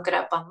go and look it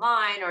up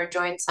online or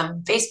join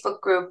some Facebook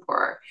group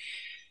or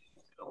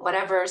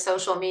whatever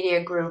social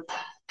media group.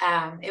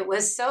 It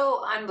was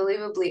so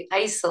unbelievably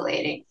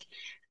isolating.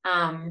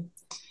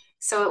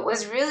 So it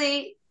was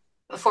really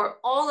for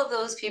all of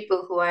those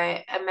people who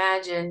I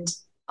imagined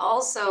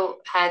also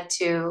had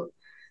to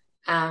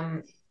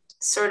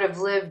sort of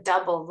live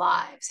double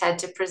lives, had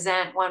to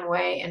present one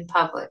way in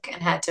public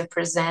and had to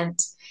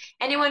present.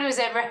 Anyone who's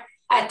ever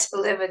had to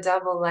live a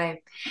double life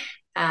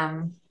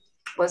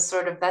was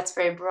sort of, that's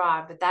very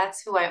broad, but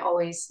that's who I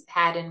always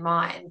had in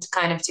mind,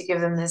 kind of to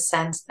give them this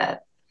sense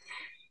that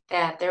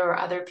there were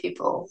other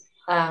people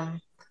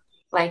um,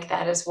 like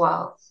that as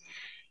well.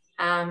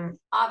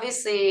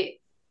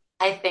 Obviously,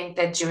 I think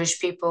that Jewish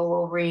people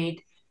will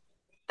read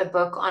the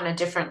book on a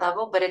different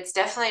level, but it's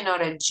definitely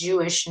not a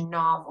Jewish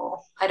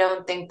novel. I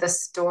don't think the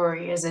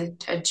story is a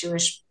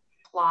Jewish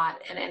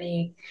plot in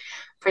any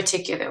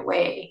particular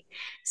way.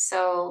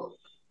 So,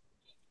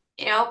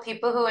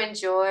 people who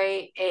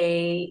enjoy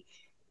an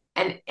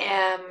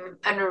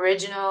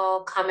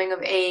original coming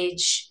of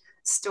age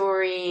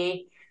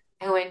story,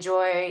 who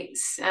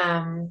enjoys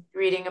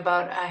reading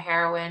about a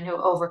heroine who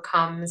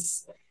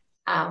overcomes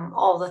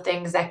all the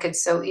things that could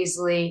so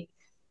easily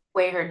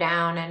weigh her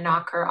down and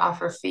knock her off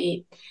her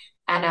feet.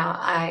 And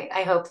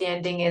I hope the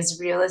ending is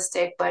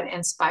realistic but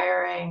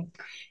inspiring.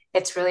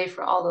 It's really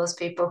for all those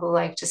people who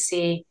like to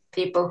see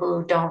people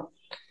who don't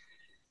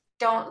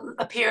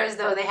appear as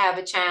though they have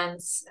a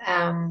chance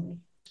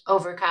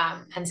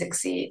overcome and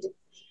succeed.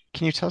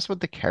 Can you tell us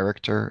about the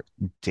character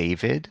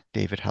David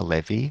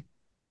Halevi?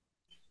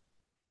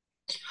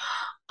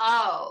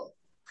 Oh,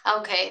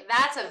 okay.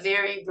 That's a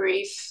very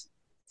brief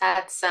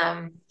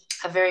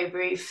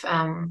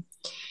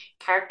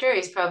character.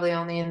 He's probably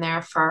only in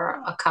there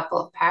for a couple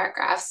of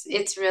paragraphs.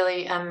 It's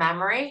really a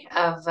memory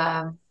of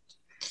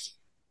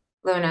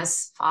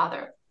Luna's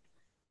father.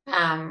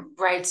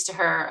 Writes to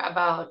her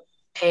about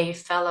a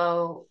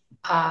fellow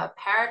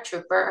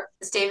paratrooper.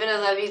 Is David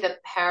Levy the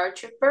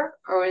paratrooper,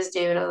 or was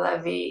David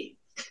Levy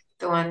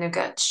the one who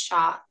got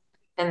shot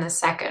in the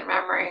second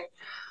memory?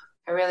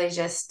 I really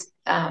just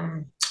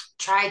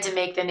tried to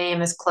make the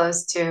name as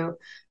close to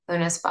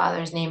Luna's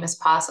father's name as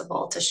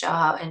possible to show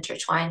how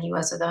intertwined he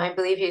was with them. I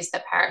believe he's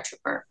the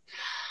paratrooper,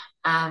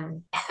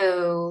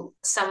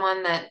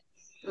 someone that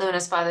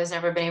Luna's father's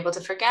never been able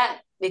to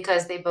forget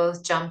because they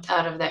both jumped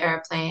out of the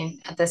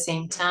airplane at the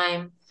same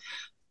time.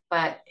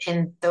 But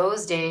in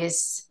those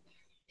days,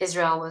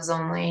 Israel was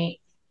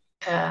only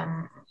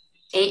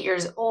 8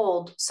 years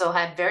old, so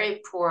had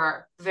very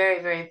poor,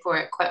 very, very poor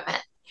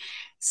equipment.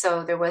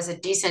 So there was a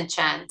decent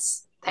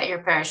chance that your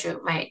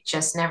parachute might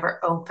just never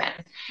open.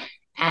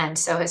 And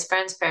so his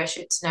friend's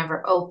parachutes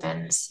never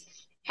opens,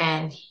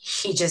 and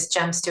he just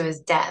jumps to his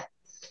death.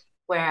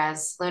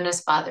 Whereas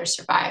Luna's father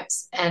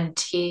survives, and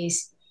he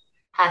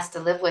has to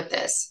live with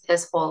this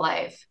his whole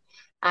life.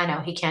 I know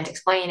he can't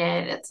explain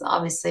it. It's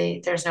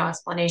obviously there's no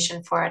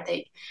explanation for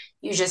it.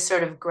 You just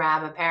sort of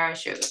grab a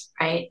parachute,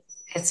 right?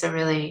 It's a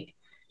really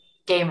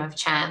game of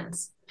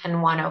chance,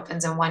 and one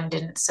opens and one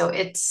didn't. So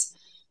it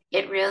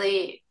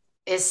really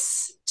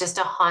is just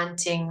a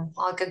haunting,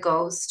 like a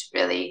ghost,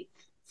 really,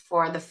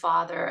 for the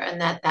father,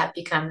 and that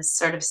becomes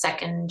sort of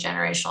second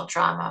generational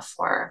trauma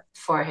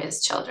for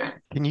his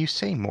children. Can you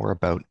say more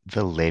about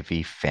the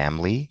Levy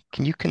family?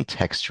 Can you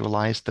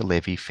contextualize the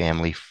Levy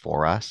family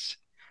for us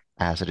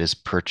as it is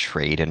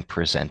portrayed and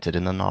presented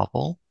in the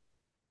novel?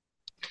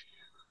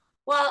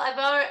 Well,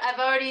 I've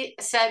already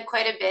said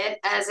quite a bit.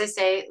 As I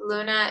say,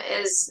 Luna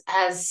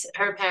has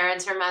her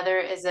parents. Her mother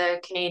is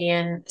a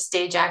Canadian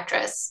stage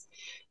actress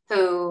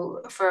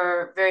who,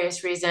 for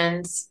various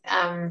reasons,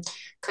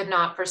 could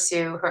not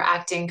pursue her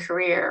acting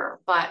career.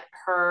 But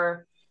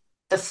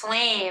the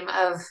flame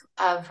of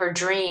her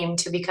dream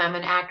to become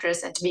an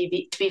actress and to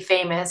be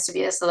famous, to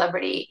be a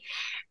celebrity,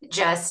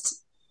 just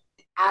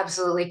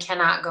absolutely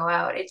cannot go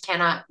out. It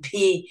cannot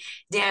be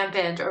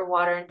dampened or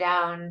watered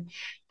down,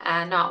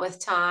 not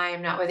with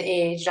time, not with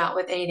age, not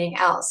with anything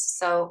else.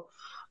 So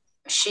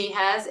she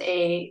has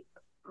a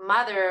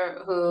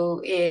mother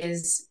who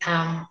is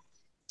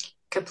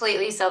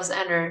completely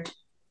self-centered,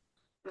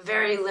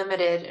 very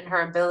limited in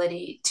her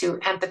ability to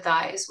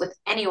empathize with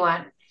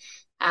anyone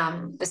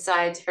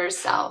besides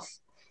herself.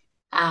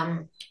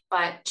 Um,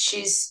 but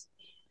she's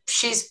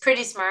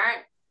pretty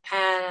smart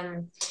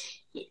and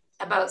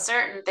about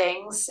certain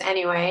things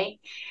anyway.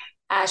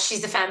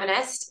 She's a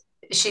feminist.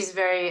 She's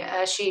very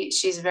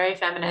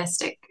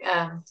feministic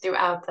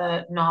throughout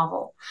the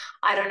novel.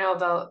 I don't know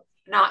about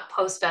not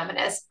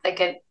post-feminist,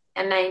 like a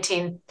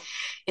 1960s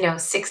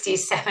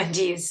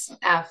 70s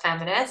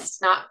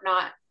feminist,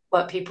 not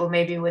what people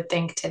maybe would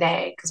think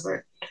today, because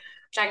we're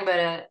talking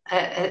about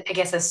I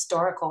guess, a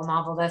historical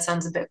novel. That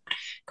sounds a bit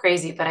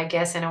crazy, but I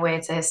guess in a way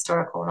it's a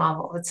historical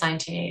novel. It's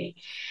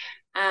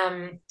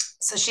 1980.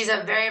 So she's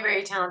a very,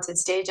 very talented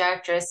stage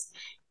actress,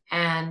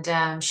 and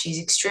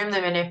she's extremely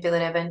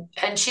manipulative,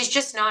 and she's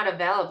just not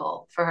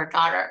available for her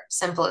daughter.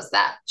 Simple as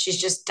that. She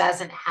just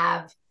doesn't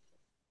have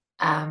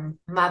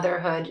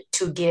motherhood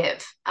to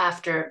give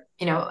after,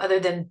 other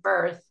than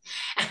birth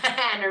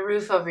and a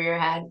roof over your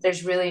head.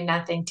 There's really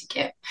nothing to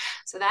give.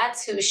 So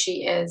that's who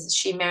she is.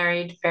 She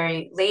married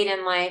very late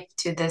in life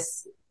to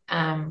this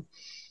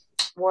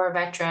war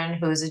veteran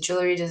who's a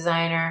jewelry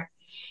designer.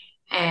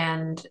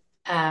 And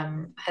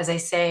as I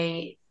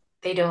say,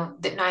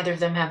 neither of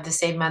them have the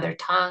same mother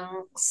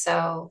tongue.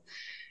 So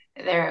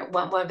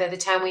by the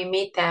time we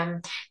meet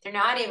them, they're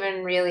not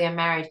even really a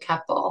married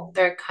couple.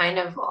 They're kind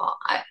of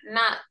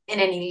not in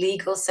any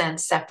legal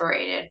sense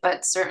separated,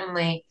 but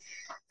certainly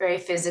very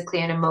physically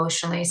and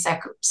emotionally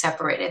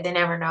separated. They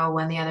never know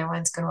when the other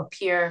one's going to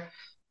appear,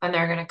 when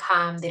they're going to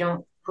come. They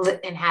don't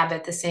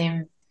inhabit the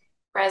same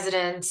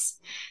residents.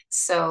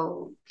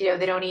 So,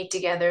 they don't eat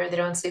together, they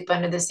don't sleep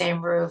under the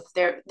same roof.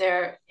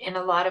 They're in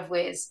a lot of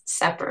ways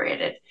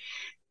separated.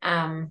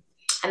 Um,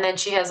 and then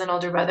she has an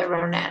older brother,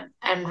 Ronan.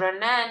 And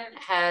Ronan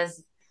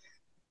has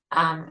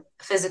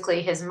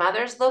physically his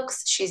mother's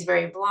looks. She's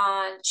very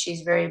blonde,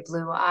 she's very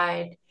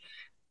blue-eyed,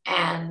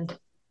 and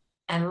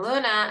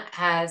Luna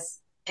has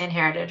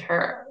inherited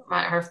her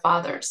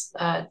father's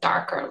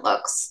darker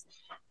looks.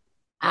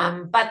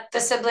 But the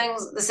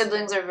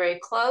siblings are very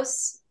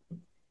close.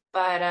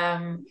 But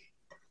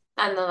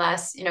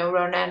nonetheless,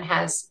 Ronan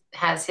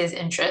has his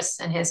interests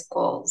and his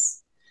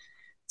goals.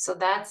 So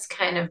that's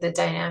kind of the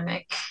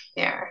dynamic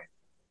there.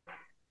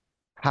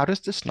 How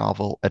does this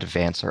novel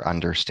advance our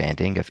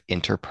understanding of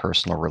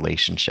interpersonal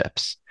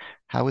relationships?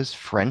 How is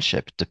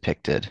friendship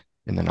depicted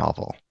in the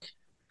novel?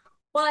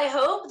 Well, I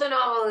hope the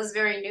novel is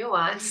very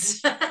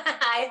nuanced.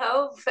 I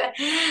hope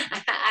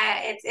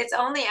it's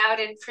only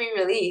out in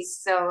pre-release,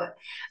 so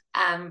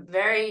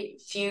very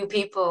few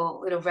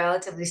people,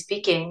 relatively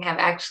speaking, have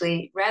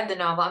actually read the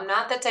novel. I'm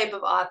not the type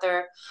of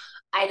author.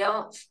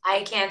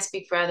 I can't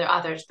speak for other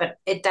authors, but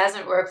it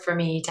doesn't work for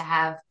me to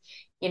have,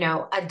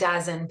 a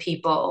dozen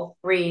people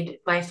read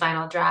my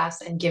final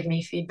drafts and give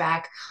me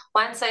feedback.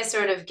 Once I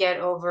sort of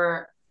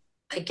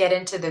I get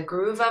into the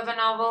groove of a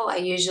novel, I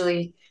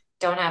usually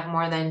don't have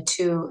more than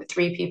 2,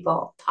 3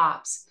 people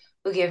tops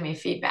who give me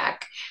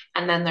feedback.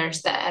 And then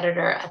there's the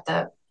editor at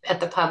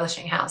the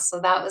publishing house. So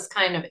that was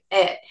kind of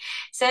it.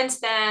 Since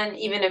then,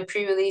 even in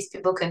pre-release,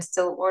 people can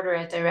still order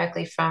it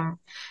directly from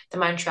the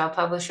Montreal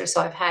publisher.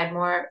 So I've had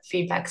more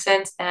feedback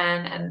since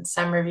then and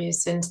some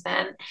reviews since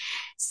then.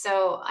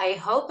 So I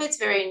hope it's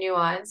very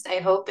nuanced. I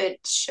hope it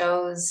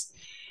shows,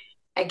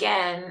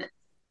 again,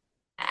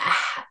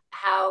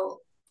 how,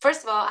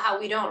 first of all, how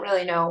we don't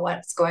really know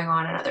what's going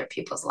on in other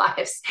people's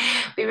lives.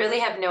 We really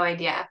have no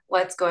idea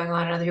what's going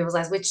on in other people's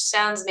lives, which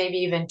sounds maybe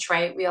even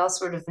trite. We all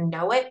sort of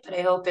know it, but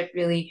I hope it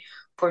really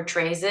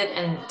portrays it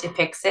and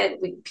depicts it.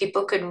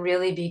 People could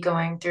really be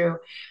going through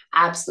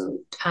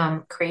absolute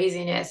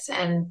craziness,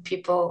 and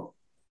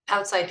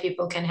outside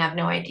people can have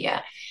no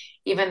idea,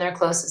 even their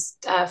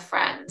closest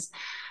friends.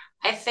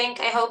 I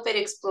hope it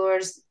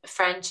explores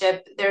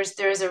friendship.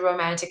 There's a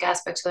romantic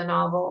aspect to the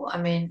novel. I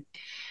mean,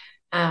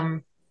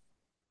 um,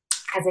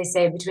 as I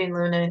say, between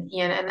Luna and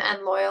Ian,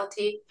 and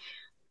loyalty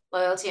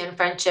and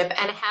friendship,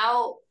 and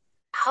how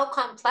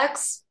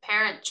complex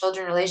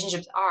parent-children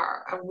relationships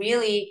are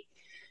really,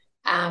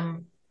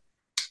 um,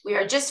 we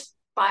are just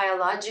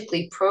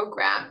biologically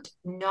programmed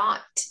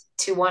not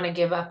to want to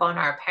give up on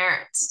our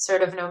parents.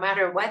 Sort of no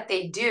matter what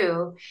they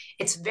do,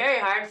 it's very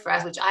hard for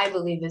us, which I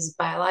believe is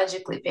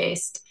biologically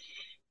based,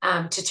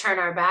 to turn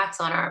our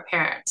backs on our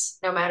parents.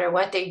 No matter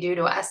what they do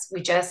to us,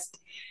 we just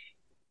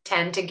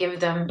tend to give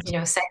them,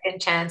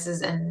 second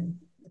chances and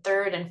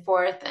third and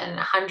fourth and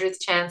 100th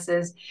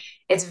chances.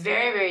 It's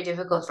very, very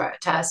difficult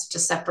to us to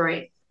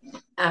separate,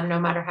 no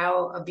matter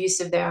how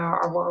abusive they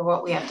are or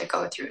what we have to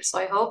go through. So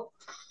I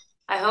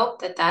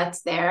hope that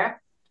that's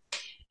there.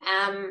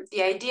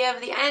 The idea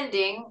of the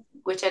ending,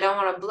 which I don't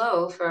want to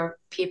blow for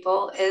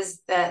people,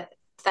 is that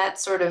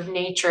sort of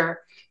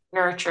nature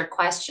nurture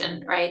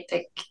question, right?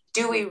 Like,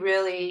 do we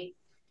really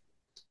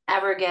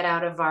ever get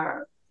out of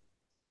our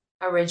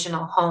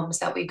original homes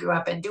that we grew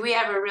up in? Do we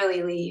ever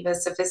really leave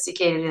as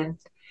sophisticated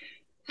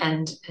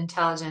and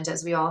intelligent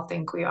as we all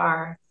think we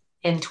are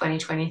in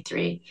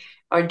 2023?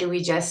 Or do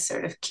we just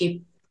sort of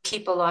keep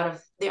a lot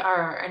of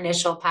our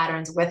initial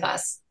patterns with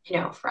us,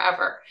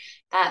 forever?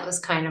 That was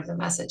kind of the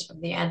message of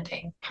the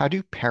ending. How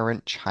do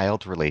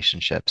parent-child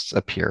relationships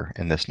appear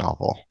in this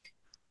novel?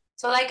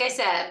 So, like I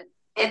said,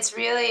 it's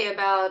really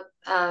about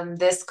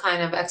this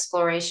kind of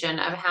exploration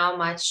of how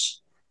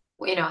much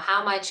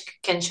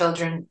can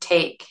children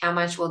take? How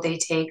much will they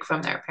take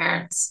from their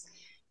parents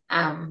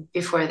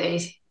before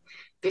they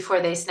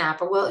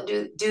snap, or will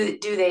do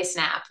they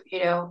snap?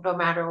 No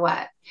matter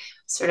what.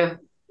 Sort of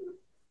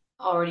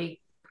already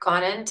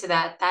gone into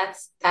that.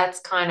 That's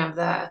kind of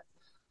the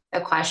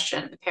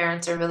question. The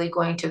parents are really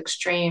going to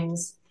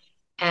extremes,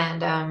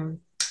 and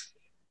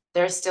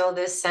there's still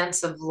this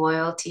sense of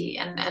loyalty.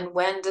 And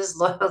when does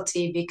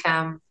loyalty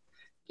become,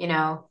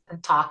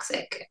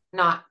 toxic,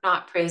 not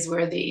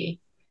praiseworthy?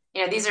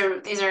 There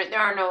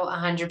are no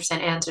 100%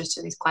 answers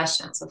to these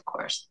questions, of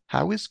course.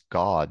 How is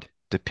God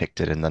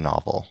depicted in the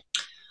novel?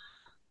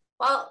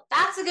 Well,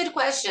 that's a good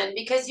question,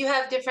 because you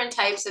have different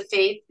types of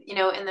faith,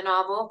 in the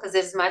novel, because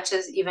as much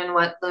as even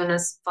what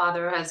Luna's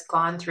father has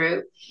gone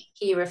through,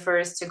 he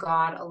refers to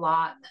God a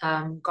lot.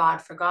 God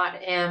forgot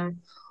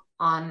him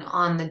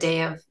on the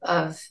day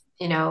of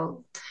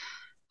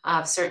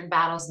certain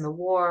battles in the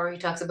war. He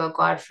talks about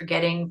God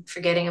forgetting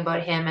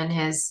about him and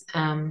his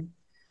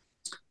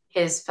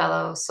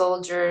fellow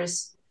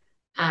soldiers.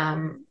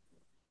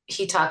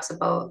 He talks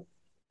about,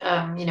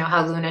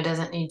 how Luna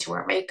doesn't need to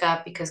wear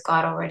makeup because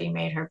God already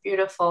made her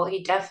beautiful.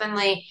 He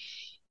definitely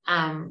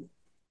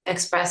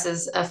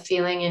expresses a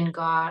feeling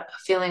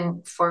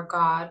for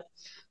God,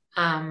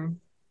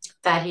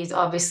 that he's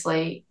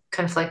obviously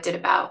conflicted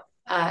about.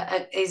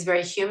 is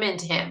very human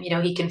to him.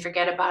 He can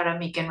forget about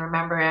him, he can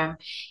remember him,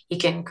 he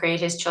can create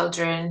his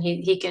children,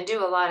 he can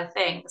do a lot of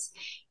things.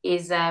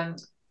 He's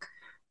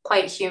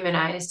quite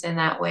humanized in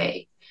that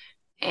way.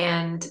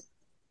 And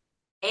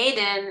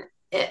Aiden,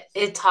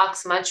 it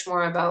talks much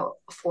more about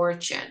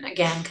fortune,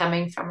 again,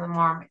 coming from a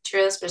more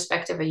materialist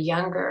perspective, a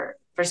younger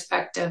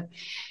perspective.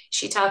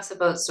 She talks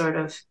about sort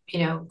of,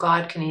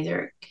 God can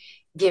either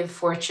give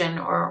fortune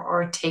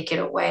or take it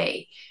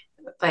away,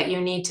 but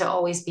you need to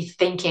always be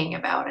thinking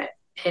about it.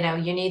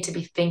 You need to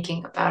be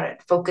thinking about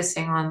it,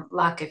 focusing on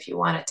luck if you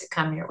want it to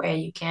come your way.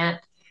 You can't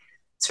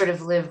sort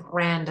of live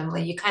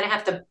randomly. You kind of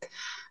have to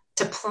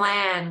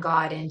plan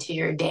God into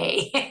your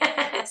day,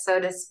 so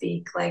to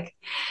speak.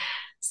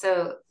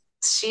 So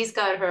she's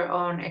got her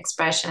own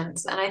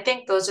expressions. And I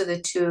think those are the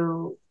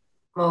two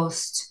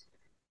most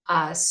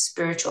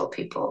spiritual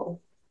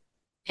people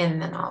in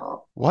the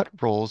novel. What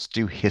roles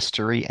do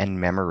history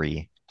and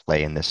memory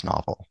play in this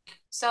novel?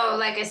 So,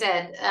 like I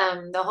said,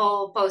 the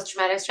whole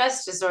post-traumatic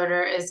stress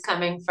disorder is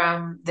coming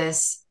from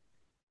this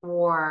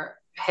war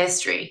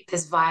history,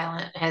 this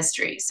violent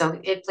history. So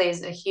it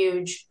plays a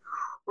huge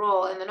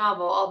role in the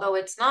novel, although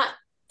it's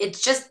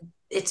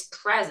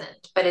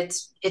present, but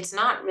it's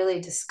not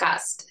really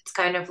discussed. It's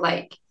kind of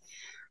like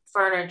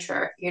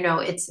furniture,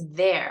 it's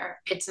there.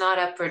 It's not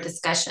up for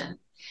discussion.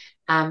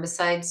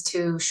 Besides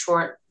two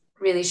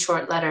really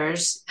short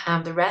letters,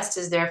 the rest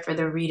is there for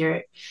the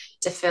reader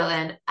to fill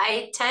in.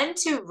 I tend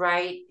to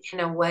write in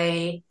a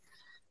way,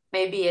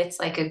 maybe it's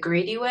like a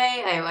greedy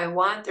way. I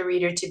want the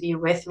reader to be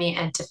with me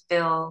and to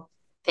fill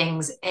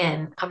things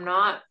in. I'm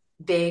not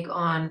big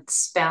on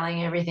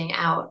spelling everything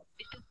out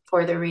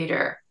for the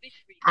reader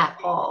at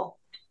all.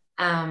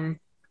 Um,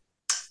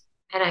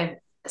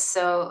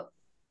 so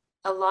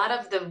a lot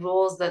of the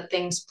roles that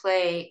things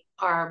play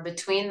are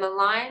between the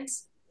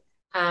lines.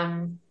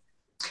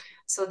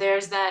 So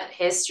there's that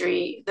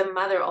history. The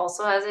mother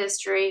also has a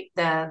history,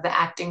 the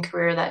acting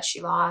career that she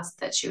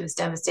lost, that she was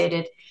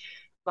devastated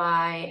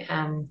by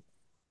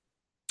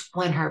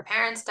when her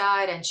parents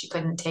died and she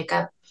couldn't take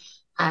up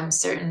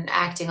certain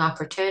acting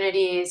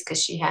opportunities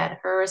because she had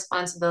her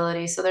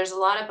responsibility. So there's a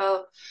lot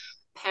about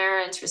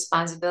parents'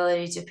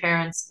 responsibility to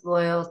parents'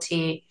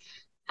 loyalty.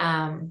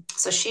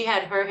 So she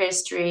had her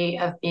history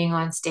of being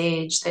on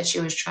stage that she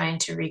was trying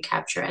to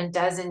recapture and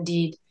does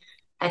indeed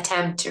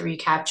attempt to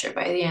recapture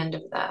by the end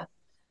of the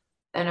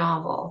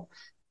novel.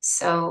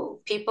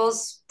 So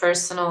people's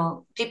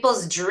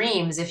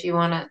dreams, if you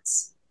want to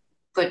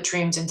put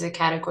dreams into the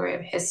category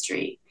of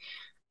history,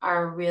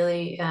 are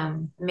really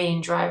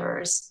main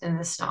drivers in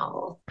this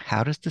novel.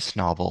 How does this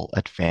novel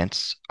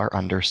advance our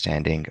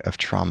understanding of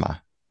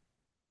trauma?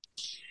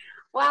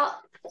 Well,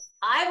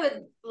 I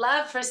would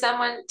love for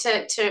someone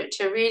to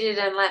read it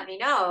and let me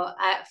know.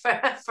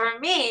 For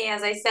me,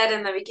 as I said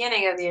in the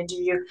beginning of the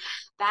interview,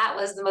 that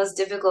was the most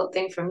difficult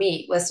thing for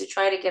me, was to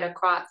try to get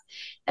across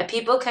that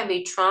people can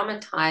be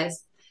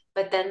traumatized,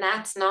 but then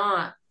that's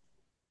not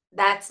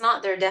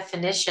their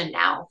definition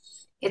now.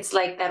 It's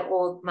like that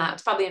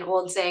it's probably an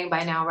old saying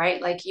by now,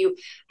 right? Like, you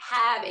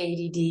have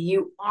ADD,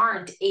 you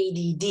aren't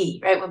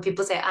ADD, right? When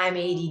people say I'm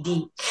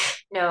ADD,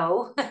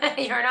 no,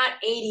 you're not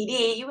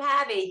ADD, you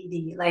have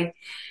ADD. Like,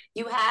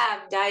 you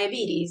have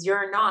diabetes,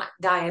 you're not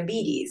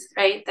diabetes,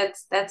 right?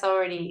 That's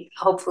already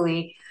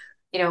hopefully,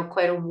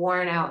 quite a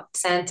worn out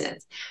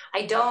sentence.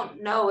 I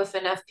don't know if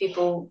enough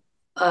people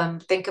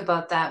think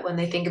about that when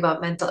they think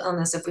about mental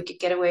illness. If we could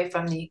get away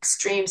from the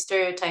extreme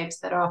stereotypes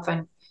that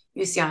often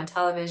you see on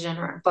television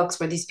or in books,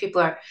 where these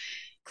people are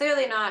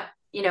clearly not,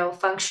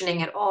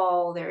 functioning at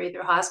all. They're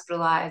either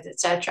hospitalized,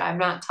 etc. I'm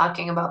not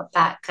talking about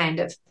that kind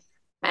of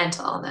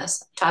mental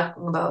illness. I'm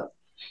talking about,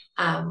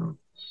 I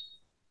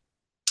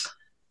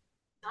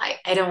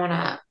don't want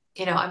to,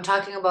 I'm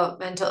talking about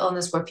mental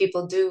illness where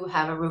people do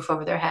have a roof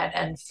over their head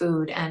and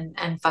food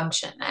and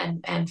function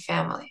and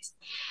families.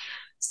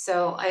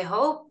 So I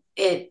hope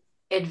it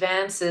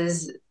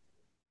advances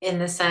in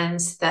the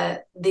sense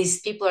that these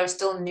people are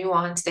still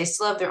nuanced. They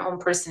still have their own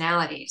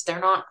personalities.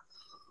 They're not,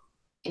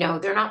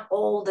 they're not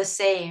all the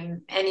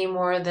same any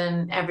more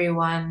than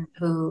everyone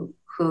who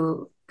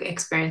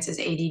experiences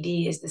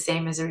ADD is the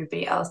same as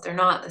everybody else. They're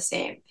not the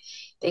same.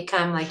 They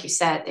come, like you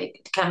said,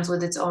 it comes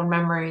with its own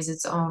memories,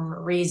 its own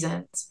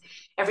reasons.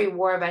 Every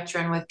war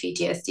veteran with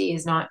PTSD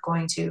is not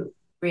going to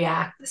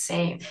react the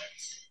same.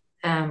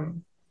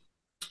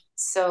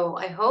 So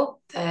I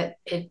hope that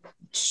it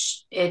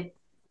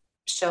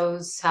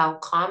shows how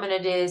common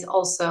it is,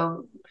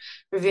 also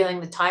revealing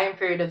the time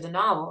period of the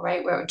novel,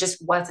 right, where it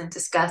just wasn't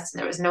discussed and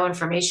there was no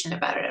information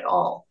about it at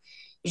all.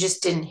 You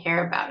just didn't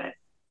hear about it.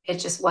 It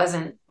just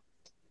wasn't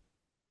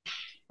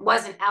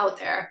out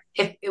there.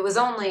 It was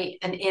only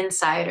an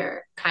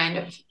insider kind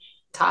of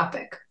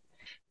topic,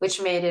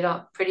 which made it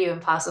pretty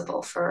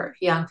impossible for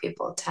young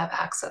people to have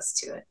access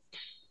to it.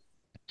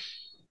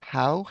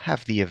 How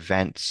have the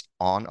events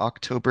on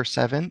October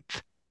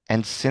 7th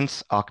and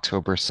since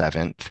October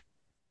 7th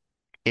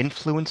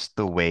influenced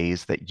the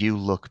ways that you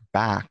look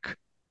back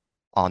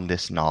on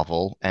this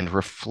novel and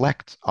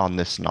reflect on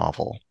this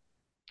novel?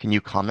 Can you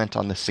comment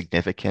on the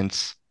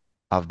significance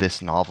of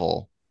this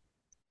novel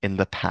in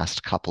the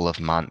past couple of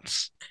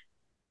months?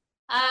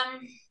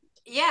 Um,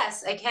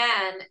 yes, I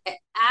can.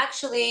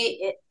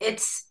 Actually,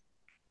 it's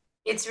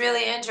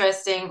really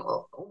interesting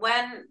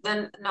when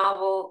the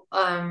novel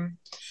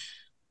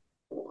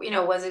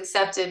was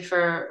accepted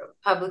for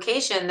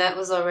publication. That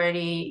was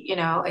already,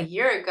 a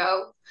year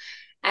ago.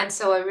 And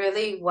so I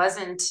really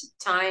wasn't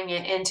tying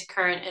it into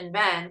current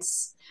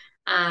events.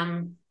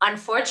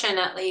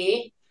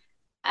 Unfortunately,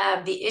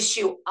 the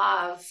issue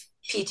of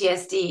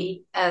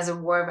PTSD as a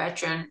war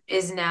veteran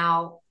is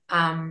now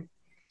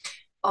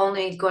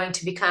only going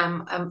to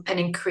become an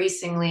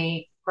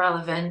increasingly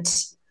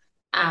relevant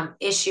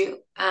issue.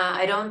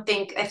 I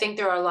think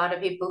there are a lot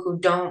of people who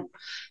don't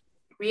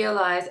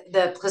realize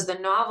that because the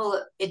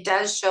novel, it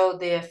does show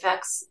the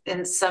effects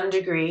in some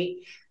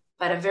degree,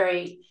 but a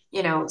very,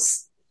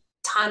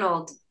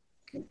 tunneled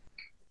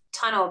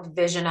tunneled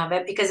vision of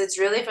it because it's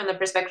really from the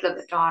perspective of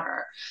the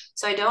daughter.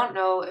 So I don't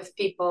know if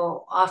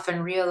people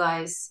often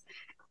realize,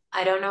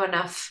 I don't know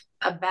enough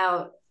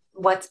about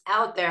what's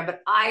out there,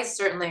 but I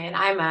certainly, and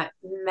I'm a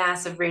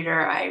massive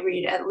reader, I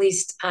read at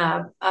least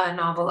a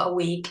novel a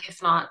week,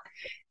 if not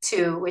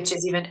two, which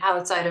is even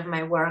outside of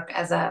my work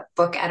as a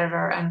book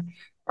editor and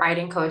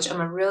writing coach.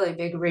 I'm a really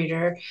big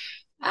reader.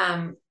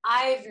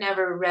 I've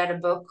never read a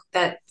book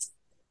that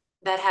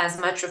has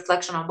much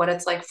reflection on what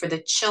it's like for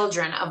the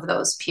children of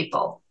those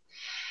people.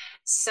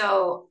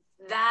 So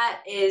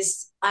that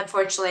is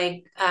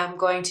unfortunately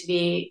going to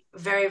be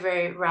very,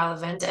 very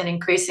relevant and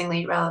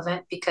increasingly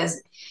relevant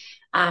because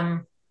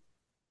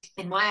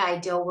in my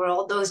ideal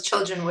world, those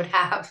children would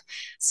have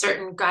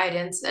certain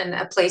guidance and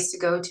a place to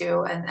go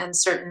to and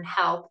certain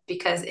help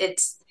because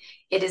it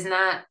is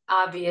not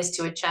obvious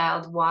to a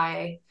child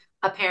why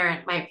a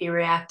parent might be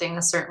reacting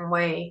a certain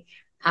way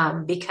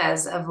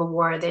because of a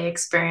war they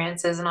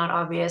experience is not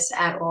obvious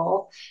at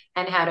all,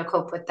 and how to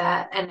cope with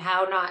that and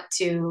how not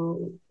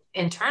to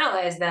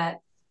internalize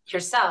that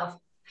yourself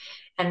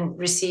and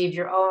receive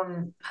your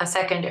own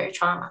secondary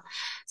trauma.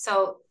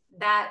 So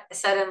that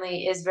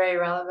suddenly is very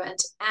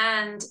relevant.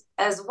 And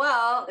as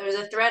well, there's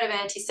a thread of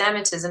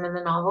anti-Semitism in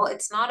the novel.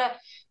 It's not a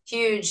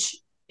huge,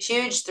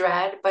 huge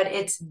thread, but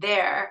it's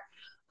there,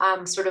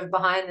 sort of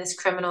behind this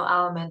criminal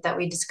element that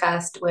we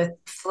discussed with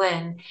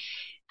Flynn.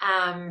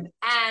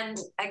 And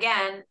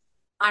again,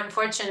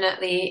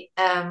 unfortunately,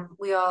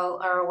 we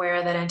all are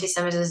aware that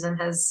anti-Semitism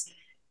has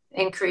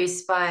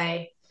increased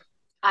by,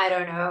 I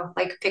don't know,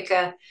 like pick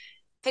a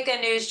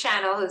news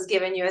channel who's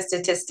given you a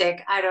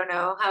statistic. I don't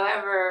know,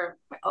 however,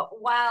 a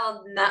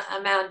wild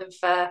amount of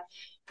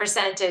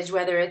percentage,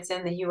 whether it's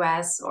in the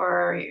U.S.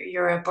 or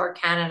Europe or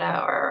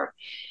Canada or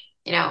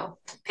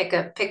pick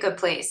a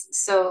place.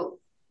 So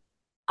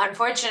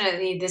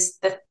unfortunately,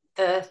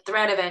 the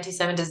threat of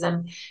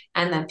anti-Semitism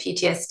and the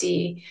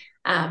PTSD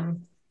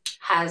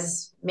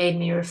has made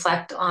me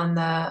reflect on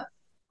the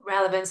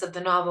relevance of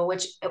the novel,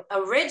 which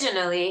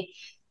originally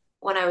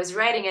when I was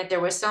writing it, there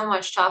was so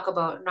much talk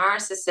about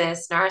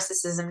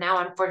narcissism. Now,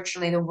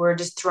 unfortunately, the word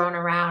is thrown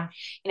around.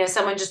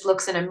 Someone just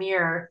looks in a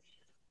mirror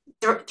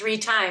three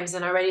times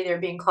and already they're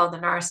being called a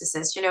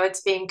narcissist.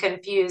 It's being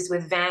confused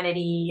with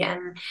vanity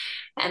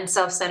and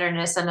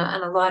self-centeredness and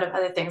a lot of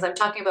other things. I'm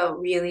talking about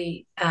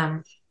really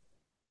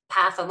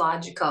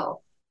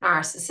pathological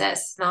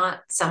narcissists,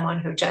 not someone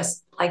who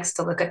just likes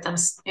to look at them,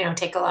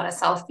 take a lot of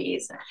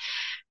selfies.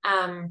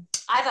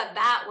 I thought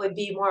that would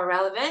be more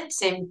relevant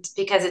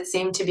because it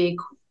seemed to be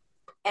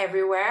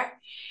everywhere.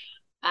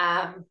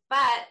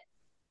 But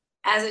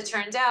as it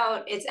turns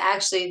out, it's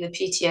actually the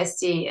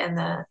PTSD and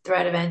the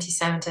threat of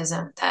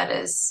anti-Semitism that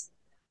is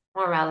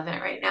more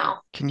relevant right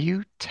now. Can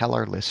you tell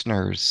our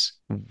listeners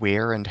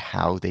where and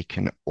how they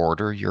can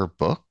order your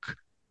book?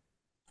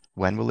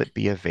 When will it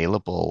be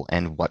available,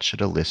 and what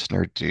should a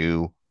listener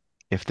do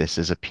if this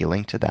is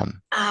appealing to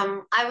them?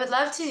 I would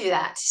love to do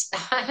that.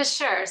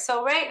 Sure.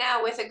 So right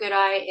now, With a Good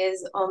Eye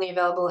is only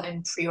available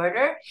in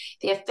pre-order.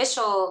 The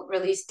official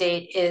release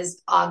date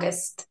is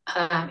August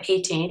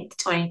 18th,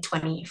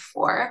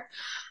 2024.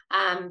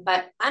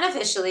 But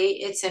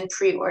unofficially, it's in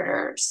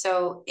pre-order.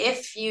 So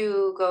if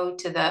you go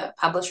to the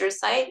publisher's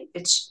site,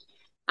 which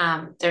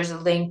there's a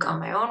link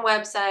on my own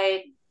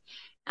website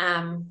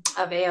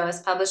of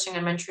AOS Publishing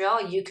in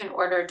Montreal, you can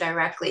order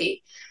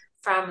directly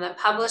from the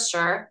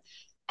publisher.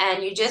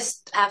 And you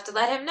just have to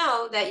let him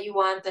know that you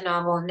want the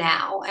novel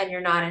now and you're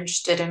not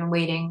interested in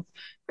waiting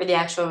for the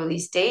actual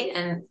release date.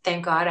 And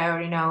thank God I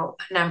already know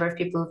a number of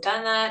people who've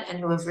done that and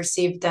who have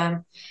received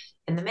them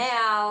in the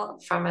mail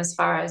from as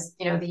far as,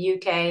 the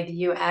UK,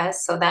 the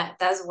US. So that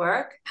does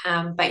work.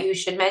 But you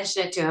should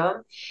mention it to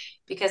them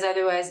because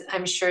otherwise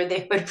I'm sure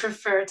they would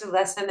prefer to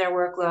lessen their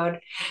workload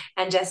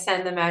and just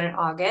send them out in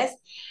August.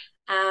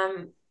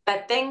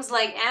 But things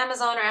like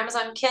Amazon or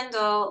Amazon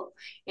Kindle,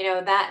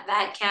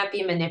 that can't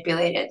be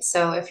manipulated.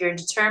 So if you're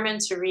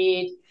determined to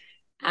read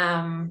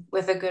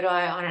With a Good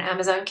Eye on an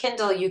Amazon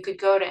Kindle, you could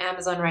go to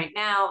Amazon right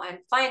now and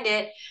find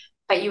it,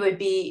 but you would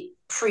be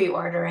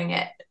pre-ordering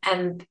it.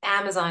 And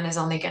Amazon is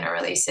only going to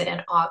release it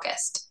in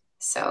August.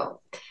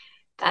 So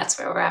that's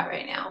where we're at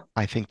right now.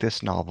 I think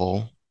this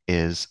novel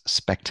is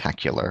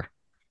spectacular,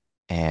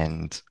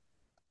 and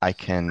I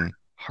can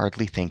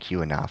hardly thank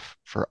you enough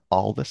for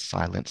all the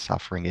silent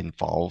suffering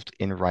involved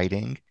in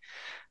writing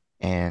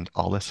and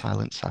all the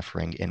silent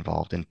suffering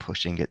involved in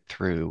pushing it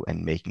through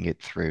and making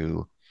it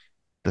through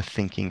the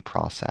thinking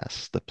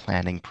process, the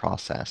planning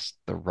process,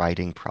 the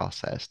writing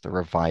process, the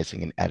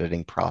revising and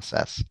editing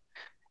process,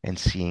 and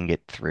seeing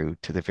it through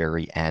to the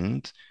very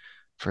end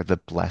for the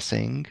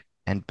blessing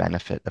and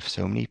benefit of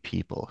so many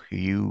people who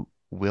you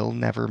will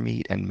never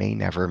meet and may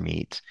never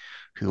meet,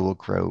 who will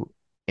grow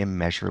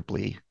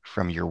immeasurably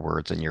from your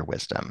words and your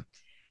wisdom.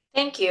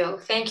 Thank you.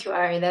 Thank you,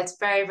 Ari. That's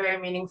very,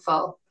 very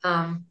meaningful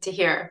to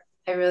hear.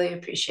 I really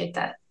appreciate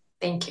that.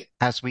 Thank you.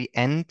 As we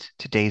end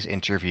today's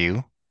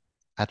interview,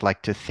 I'd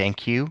like to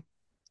thank you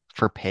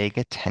for paying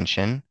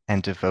attention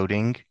and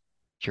devoting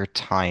your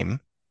time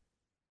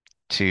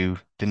to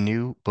the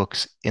New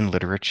Books in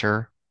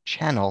Literature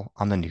channel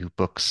on the New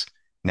Books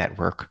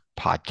Network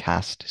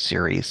podcast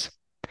series.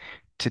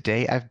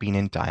 Today, I've been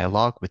in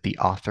dialogue with the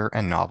author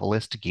and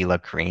novelist Gila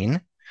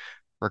Green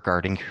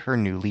regarding her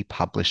newly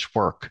published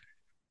work,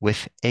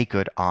 With a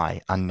Good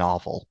Eye, a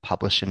novel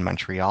published in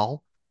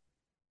Montreal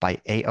by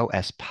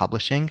AOS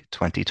Publishing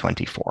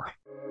 2024.